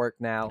 They don't work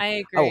now.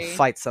 I agree. I will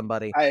fight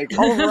somebody. I agree.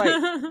 All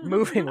right.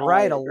 Moving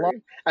right along.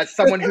 As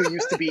someone who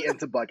used to be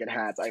into bucket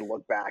hats, I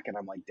look back and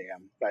I'm like,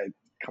 damn,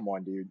 come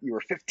on, dude. You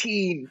were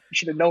 15. You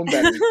should have known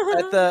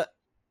better.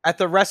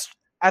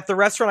 At the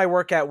restaurant I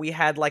work at, we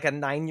had like a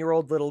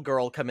 9-year-old little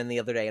girl come in the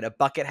other day in a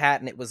bucket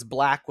hat, and it was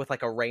black with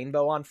like a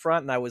rainbow on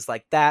front. And I was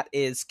like, that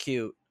is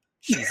cute.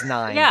 She's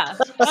 9. Yeah.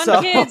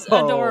 Some kids,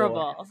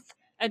 adorable.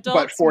 Adults,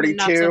 but 42?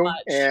 Not so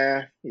much.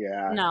 Yeah.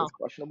 No. It's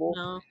questionable.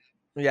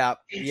 No.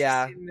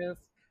 Yeah.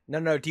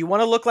 No. Do you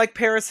want to look like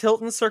Paris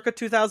Hilton circa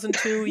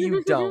 2002?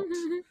 You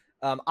don't.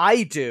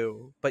 I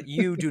do, but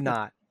you do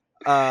not.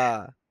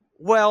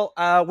 Well,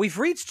 we've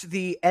reached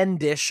the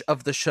end-ish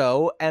of the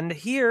show, and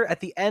here at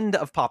the end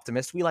of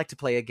Poptimist, we like to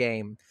play a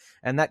game,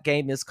 and that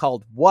game is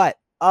called What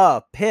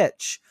a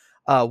Pitch.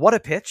 What a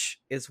Pitch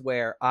is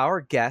where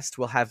our guest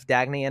will have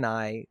Dagny and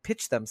I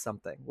pitch them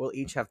something. We'll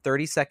each have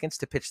 30 seconds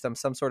to pitch them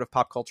some sort of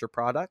pop culture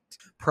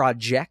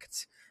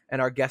project,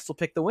 and our guest will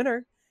pick the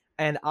winner,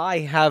 and I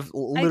have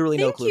literally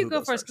no clue. I think you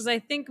go first, because I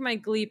think my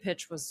Glee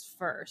pitch was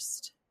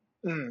first.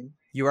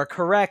 You are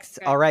correct.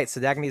 Okay. All right,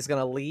 so Dagny is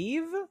going to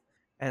leave.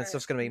 And it's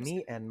just going to be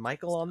me and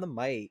Michael on the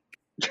mic.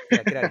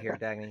 Yeah, get out of here,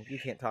 Dagny. You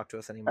can't talk to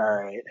us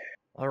anymore.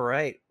 All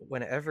right.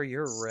 Whenever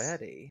you're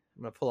ready.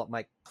 I'm going to pull up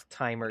my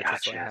timer. Gotcha.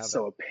 Just so I have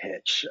so a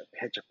pitch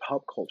of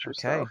pop culture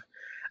stuff.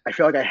 I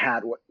feel like I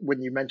had,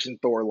 when you mentioned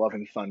Thor, Love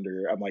and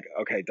Thunder, I'm like,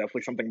 okay,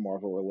 definitely something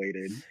Marvel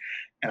related.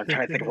 And I'm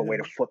trying to think of a way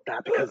to flip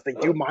that because they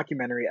do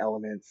mockumentary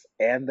elements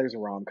and there's a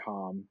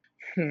rom-com.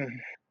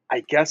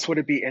 I guess would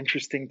it be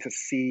interesting to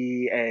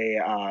see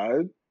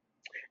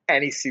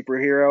any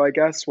superhero, I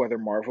guess, whether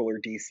Marvel or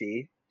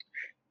DC,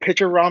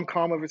 pitch a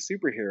rom-com of a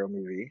superhero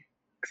movie,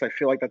 because I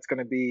feel like that's going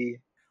to be...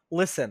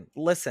 Listen,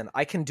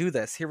 I can do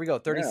this. Here we go.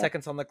 30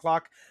 seconds on the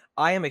clock.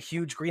 I am a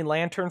huge Green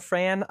Lantern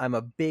fan. I'm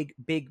a big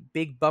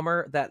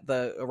bummer that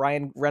the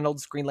Ryan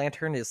Reynolds Green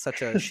Lantern is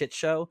such a shit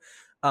show,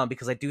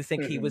 because I do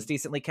think he was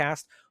decently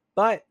cast.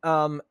 But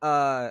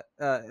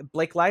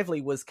Blake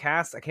Lively was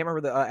cast. I can't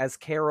remember as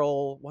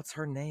Carol. What's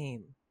her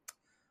name?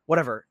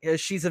 Whatever.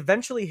 She's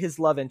eventually his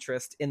love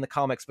interest in the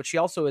comics, but she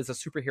also is a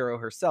superhero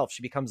herself.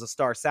 She becomes a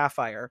Star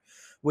Sapphire,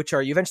 which you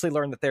eventually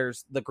learn that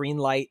there's the green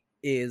light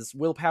is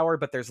willpower,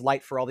 but there's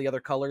light for all the other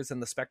colors in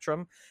the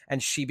spectrum,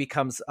 and she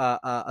becomes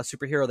a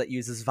superhero that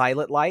uses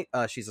violet light.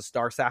 She's a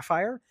Star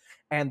Sapphire,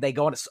 and they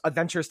go on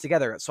adventures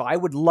together. So I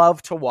would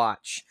love to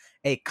watch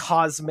a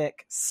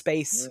cosmic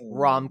space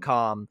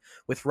rom-com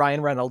with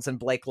Ryan Reynolds and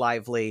Blake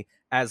Lively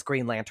as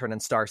Green Lantern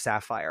and Star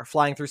Sapphire,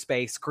 flying through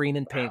space, green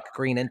and pink,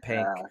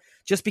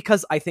 just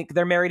because I think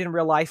they're married in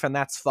real life, and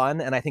that's fun,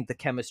 and I think the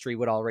chemistry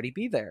would already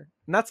be there.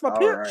 And that's my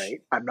pitch. All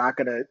right. I'm not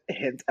going to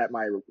hint at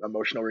my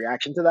emotional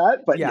reaction to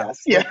that, but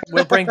yes. Yeah.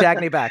 We'll bring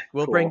Dagny back.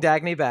 Bring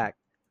Dagny back.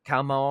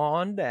 Come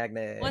on,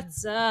 Dagny.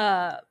 What's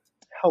up?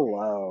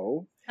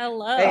 Hello.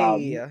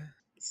 Hey.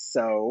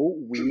 So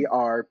we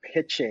are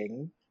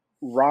pitching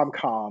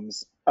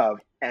rom-coms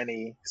of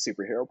any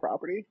superhero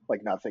property.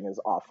 Like, nothing is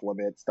off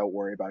limits. Don't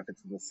worry about if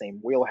it's in the same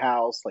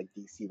wheelhouse, like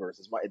DC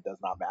versus what. It does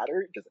not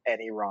matter. Just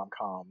any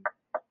rom-com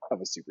of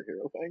a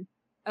superhero thing.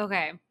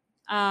 Okay.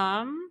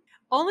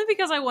 Only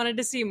because I wanted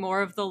to see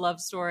more of the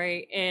love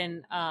story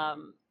in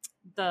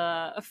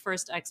the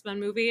first X-Men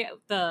movie,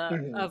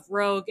 of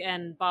Rogue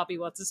and Bobby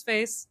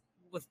what's-his-face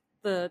with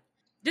the...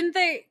 Didn't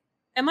they...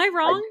 Am I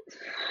wrong?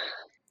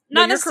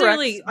 Not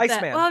necessarily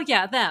Iceman. Oh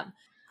yeah, them.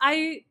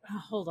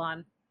 Hold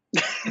on.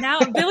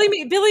 Now Billy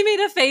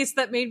made a face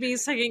that made me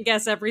second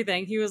guess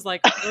everything. He was like,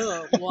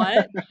 "Oh,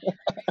 what?"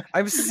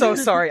 I'm so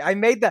sorry. I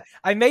made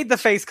the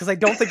face because I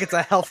don't think it's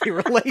a healthy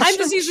relationship. I'm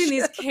just using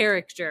these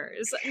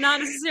characters, not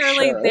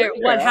necessarily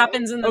what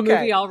happens in the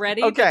movie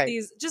already. But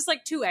these, just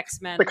like two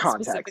X-Men. The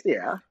context,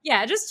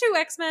 yeah, just two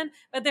X-Men,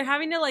 but they're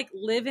having to like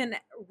live in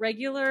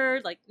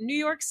regular like New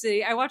York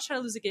City. I watched How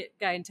to Lose a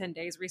Guy in 10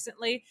 Days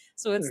recently,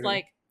 so it's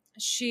like.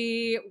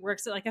 She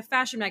works at like a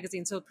fashion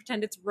magazine, so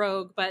pretend it's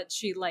Rogue, but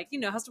she like,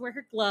 has to wear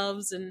her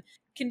gloves and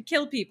can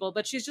kill people,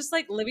 but she's just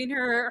like living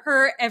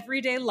her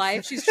everyday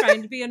life. She's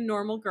trying to be a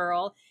normal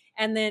girl,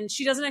 and then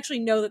she doesn't actually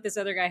know that this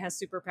other guy has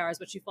superpowers,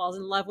 but she falls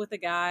in love with a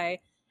guy.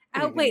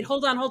 Oh, wait,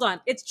 hold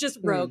on. It's just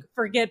Rogue.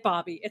 Forget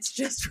Bobby. It's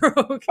just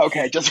Rogue.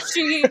 Okay, just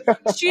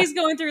she's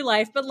going through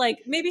life, but like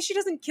maybe she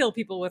doesn't kill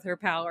people with her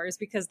powers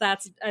because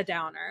that's a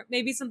downer.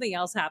 Maybe something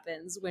else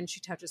happens when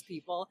she touches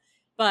people.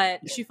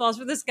 But she falls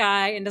for this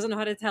guy and doesn't know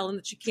how to tell him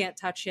that she can't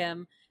touch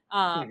him.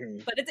 But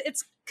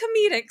it's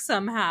comedic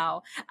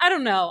somehow. I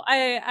don't know.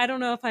 I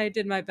don't know if I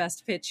did my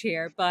best pitch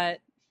here,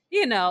 but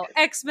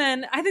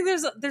X-Men. I think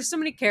there's so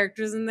many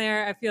characters in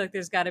there. I feel like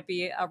there's got to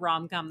be a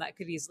rom-com that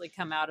could easily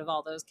come out of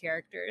all those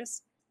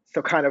characters.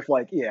 So kind of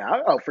like,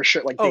 for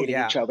sure, like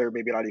dating each other,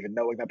 maybe not even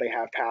knowing that they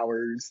have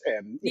powers,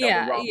 and the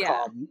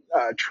rom-com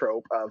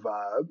trope of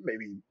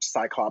maybe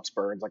Cyclops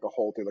burns like a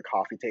hole through the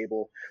coffee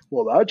table.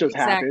 Well, that just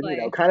happened,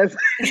 kind of.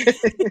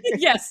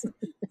 Yes,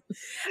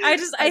 I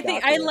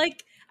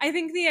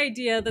think the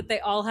idea that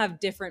they all have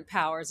different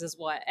powers is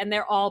and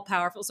they're all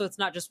powerful, so it's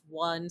not just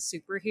one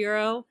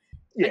superhero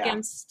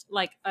against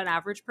like an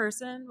average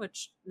person,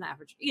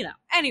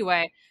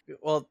 anyway.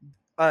 Well,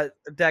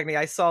 Dagny,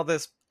 I saw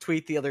this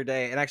tweet the other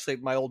day, and actually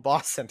my old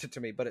boss sent it to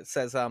me, but it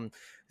says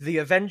the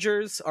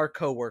Avengers are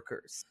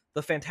co-workers,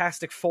 the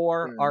Fantastic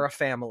Four are a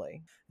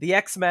family, the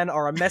X-Men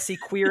are a messy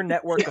queer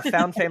network of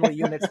found family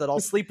units that all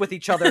sleep with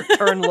each other,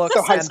 turn looks,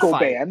 so high school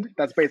fight. Band.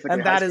 That's basically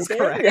and that is band.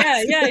 Correct.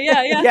 Yeah.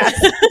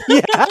 Yes.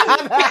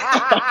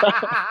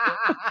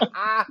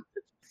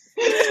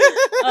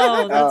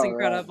 Oh, that's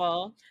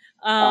incredible.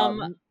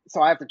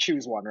 So I have to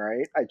choose one,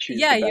 right? I choose.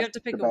 Yeah, you have to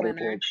pick a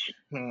winner.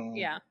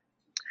 Yeah.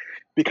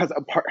 Because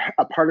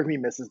a part of me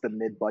misses the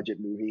mid-budget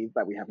movie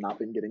that we have not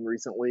been getting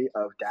recently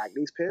of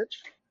Dagny's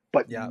pitch.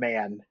 But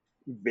man,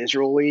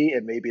 visually,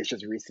 and maybe it's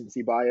just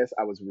recency bias,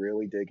 I was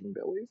really digging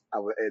Billy's.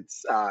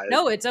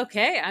 No, it's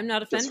okay. I'm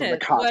not offended. Just from the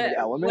cosmic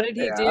element. What did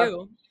he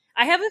do?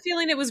 I have a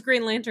feeling it was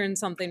Green Lantern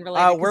something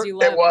related because you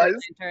love Green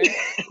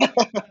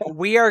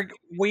Lantern.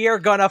 We are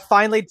gonna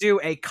finally do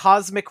a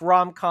cosmic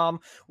rom-com.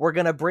 We're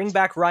gonna bring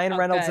back Ryan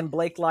Reynolds and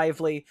Blake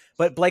Lively,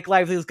 but Blake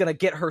Lively is gonna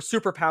get her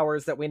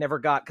superpowers that we never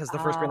got because the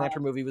first Green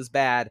Lantern movie was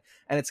bad,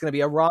 and it's gonna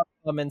be a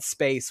rom-com in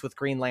space with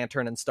Green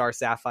Lantern and Star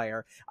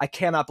Sapphire. I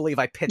cannot believe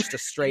I pitched a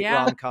straight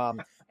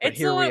rom-com. But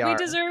here we are.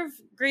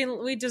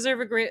 We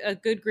deserve a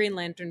good Green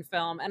Lantern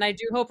film, and I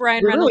do hope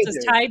Ryan Reynolds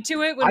is tied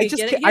to it when we get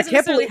it. He doesn't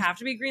necessarily have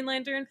to be Green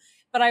Lantern,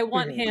 but I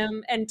want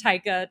him and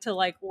Taika to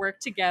like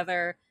work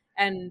together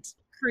and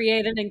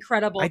create an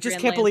incredible. I just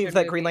can't believe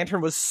that Green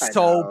Lantern was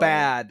so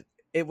bad.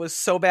 It was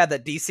so bad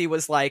that DC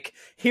was like,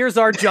 "Here's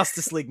our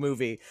Justice League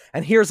movie,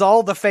 and here's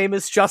all the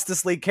famous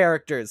Justice League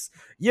characters.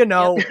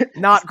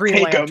 Not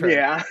Green Lantern."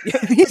 Yeah,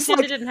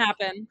 it didn't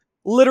happen.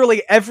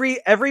 literally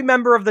every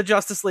member of the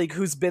Justice League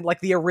who's been like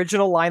the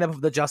original lineup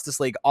of the Justice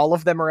League, all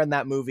of them are in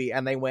that movie,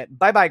 and they went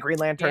bye Green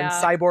Lantern,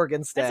 Cyborg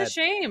instead. That's a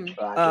shame.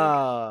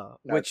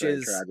 Which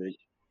is tragic.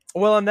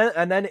 Well,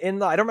 and then in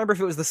the, I don't remember if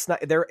it was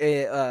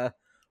the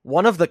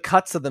one of the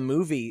cuts of the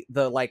movie,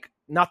 the like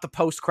not the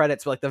post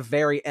credits, but like the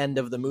very end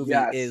of the movie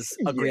is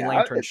a Green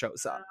Lantern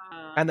shows up,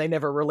 and they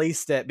never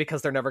released it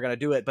because they're never going to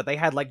do it. But they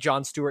had like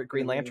John Stewart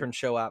Green Lantern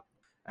show up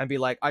and be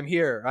like, "I'm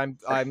here,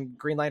 I'm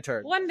Green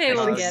Lantern." One day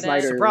we'll get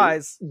Snyder, it.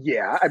 Surprise!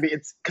 Yeah, I mean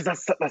it's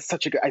because that's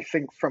such a good. I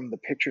think from the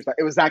pictures that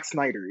it was Zack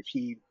Snyder.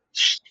 He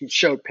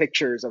showed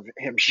pictures of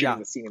him shooting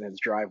the scene in his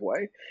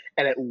driveway,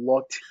 and it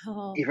looked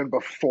even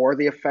before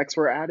the effects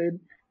were added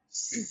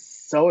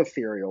so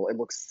ethereal. It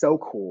looks so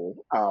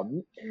cool.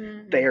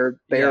 They are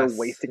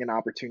wasting an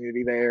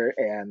opportunity there,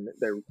 and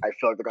I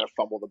feel like they're going to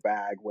fumble the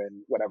bag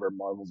when whatever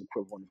Marvel's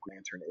equivalent of Green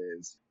Lantern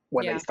is.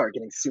 When they start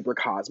getting super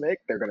cosmic,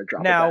 they're going to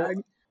drop the bag.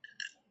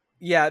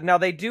 Yeah, now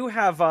they do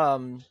have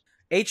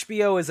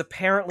HBO is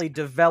apparently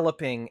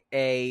developing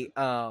a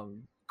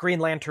Green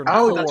Lantern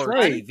that's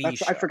right. TV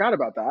show. I forgot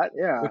about that.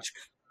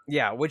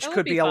 Which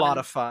could be a lot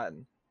of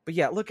fun. But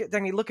yeah, look at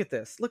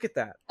this. Look at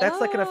that. That's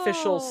like an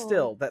official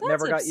still that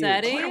never got used.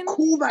 How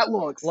cool that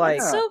looks!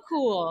 Like so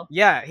cool.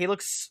 Yeah, he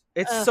looks.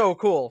 It's so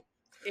cool.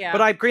 Yeah,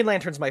 but Green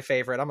Lantern's my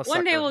favorite. I'm a sucker.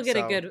 One day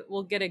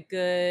we'll get a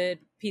good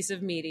piece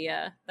of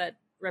media that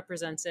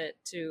represents it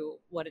to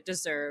what it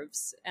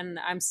deserves. And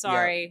I'm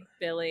sorry,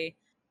 Billy,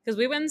 because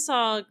we went and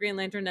saw Green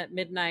Lantern at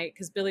midnight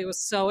because Billy was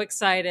so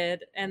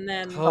excited and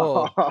then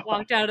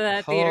walked out of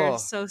that theater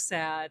so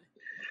sad.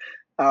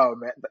 Oh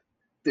man.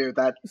 Dude,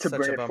 to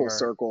bring it full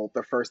circle,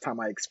 the first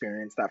time I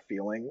experienced that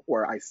feeling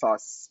where I saw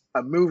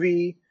a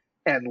movie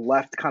and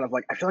left kind of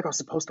like, I feel like I was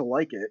supposed to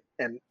like it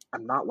and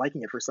I'm not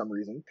liking it for some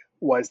reason,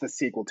 was the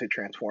sequel to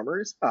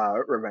Transformers,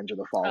 Revenge of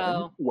the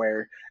Fallen,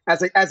 where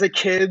as a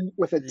kid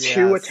with a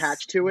 2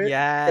 attached to it,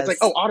 it's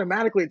like,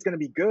 automatically it's going to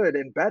be good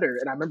and better.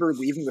 And I remember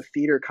leaving the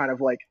theater kind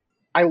of like,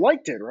 I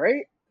liked it,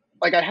 right?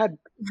 Like I had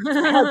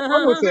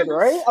fun with it,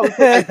 right? I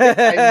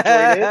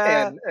enjoyed it,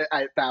 and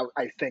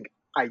I think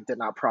I did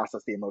not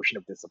process the emotion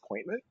of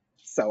disappointment,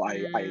 so I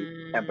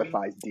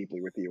empathize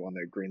deeply with you on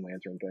the Green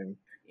Lantern thing.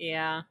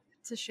 Yeah,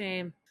 it's a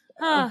shame.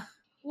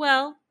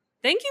 Well,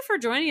 thank you for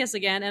joining us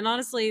again, and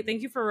honestly,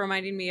 thank you for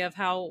reminding me of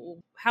how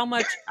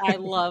much I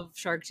love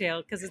Shark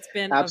Tale, because it's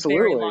been a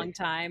very long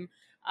time.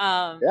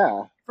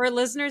 For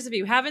listeners, if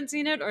you haven't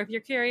seen it, or if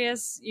you're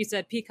curious, you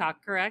said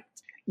Peacock,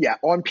 correct? Yeah,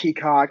 on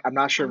Peacock. I'm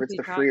not sure if it's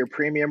the free or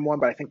premium one,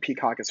 but I think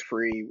Peacock is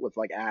free with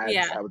like ads.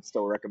 Yeah. I would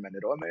still recommend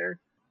it on there.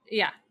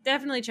 Yeah,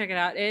 definitely check it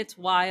out. It's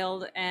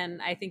wild, and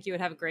I think you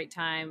would have a great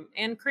time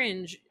and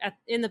cringe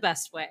in the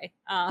best way,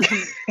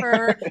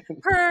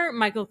 per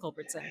Michael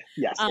Culbertson.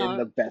 Yes, in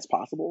the best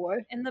possible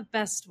way. In the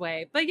best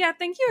way. But yeah,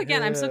 thank you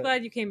again. I'm so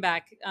glad you came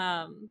back.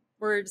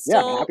 We're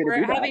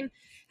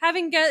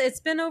having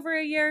it's been over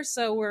a year,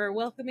 so we're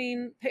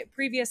welcoming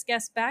previous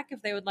guests back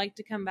if they would like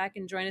to come back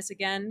and join us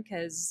again,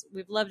 because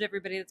we've loved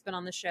everybody that's been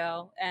on the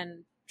show.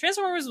 And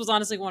Transformers was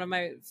honestly one of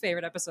my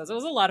favorite episodes. It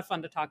was a lot of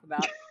fun to talk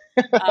about.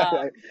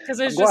 Because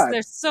there's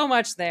so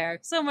much there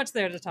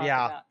to talk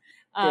about.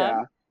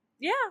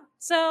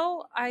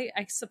 So I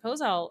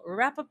suppose I'll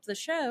wrap up the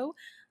show.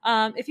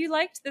 If you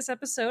liked this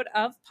episode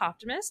of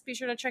Poptimus, be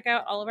sure to check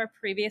out all of our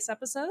previous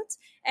episodes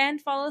and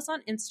follow us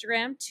on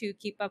Instagram to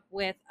keep up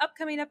with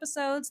upcoming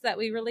episodes that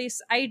we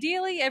release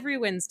ideally every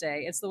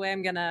Wednesday. It's the way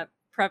I'm gonna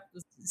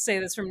say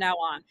this from now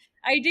on.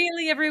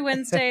 Ideally every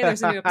Wednesday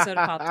there's a new episode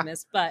of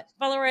Poptimus, but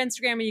follow our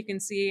Instagram and you can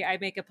see I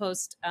make a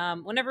post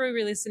whenever we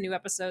release a new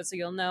episode, so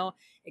you'll know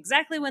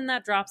exactly when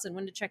that drops and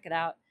when to check it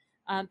out.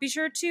 Be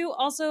sure to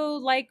also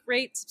like,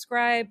 rate,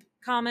 subscribe,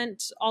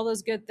 comment, all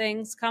those good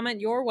things. Comment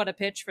your what a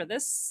pitch for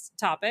this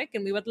topic,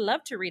 and we would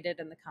love to read it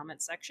in the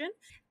comment section.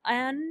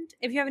 And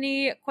if you have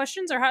any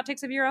questions or hot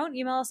takes of your own,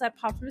 email us at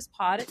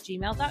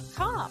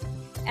poptimuspod@gmail.com.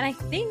 And I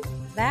think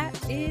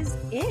that is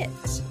it.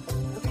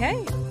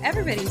 Okay,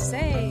 everybody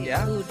say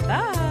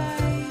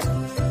goodbye.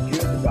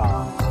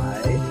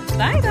 Goodbye.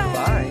 Bye-bye.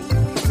 Bye.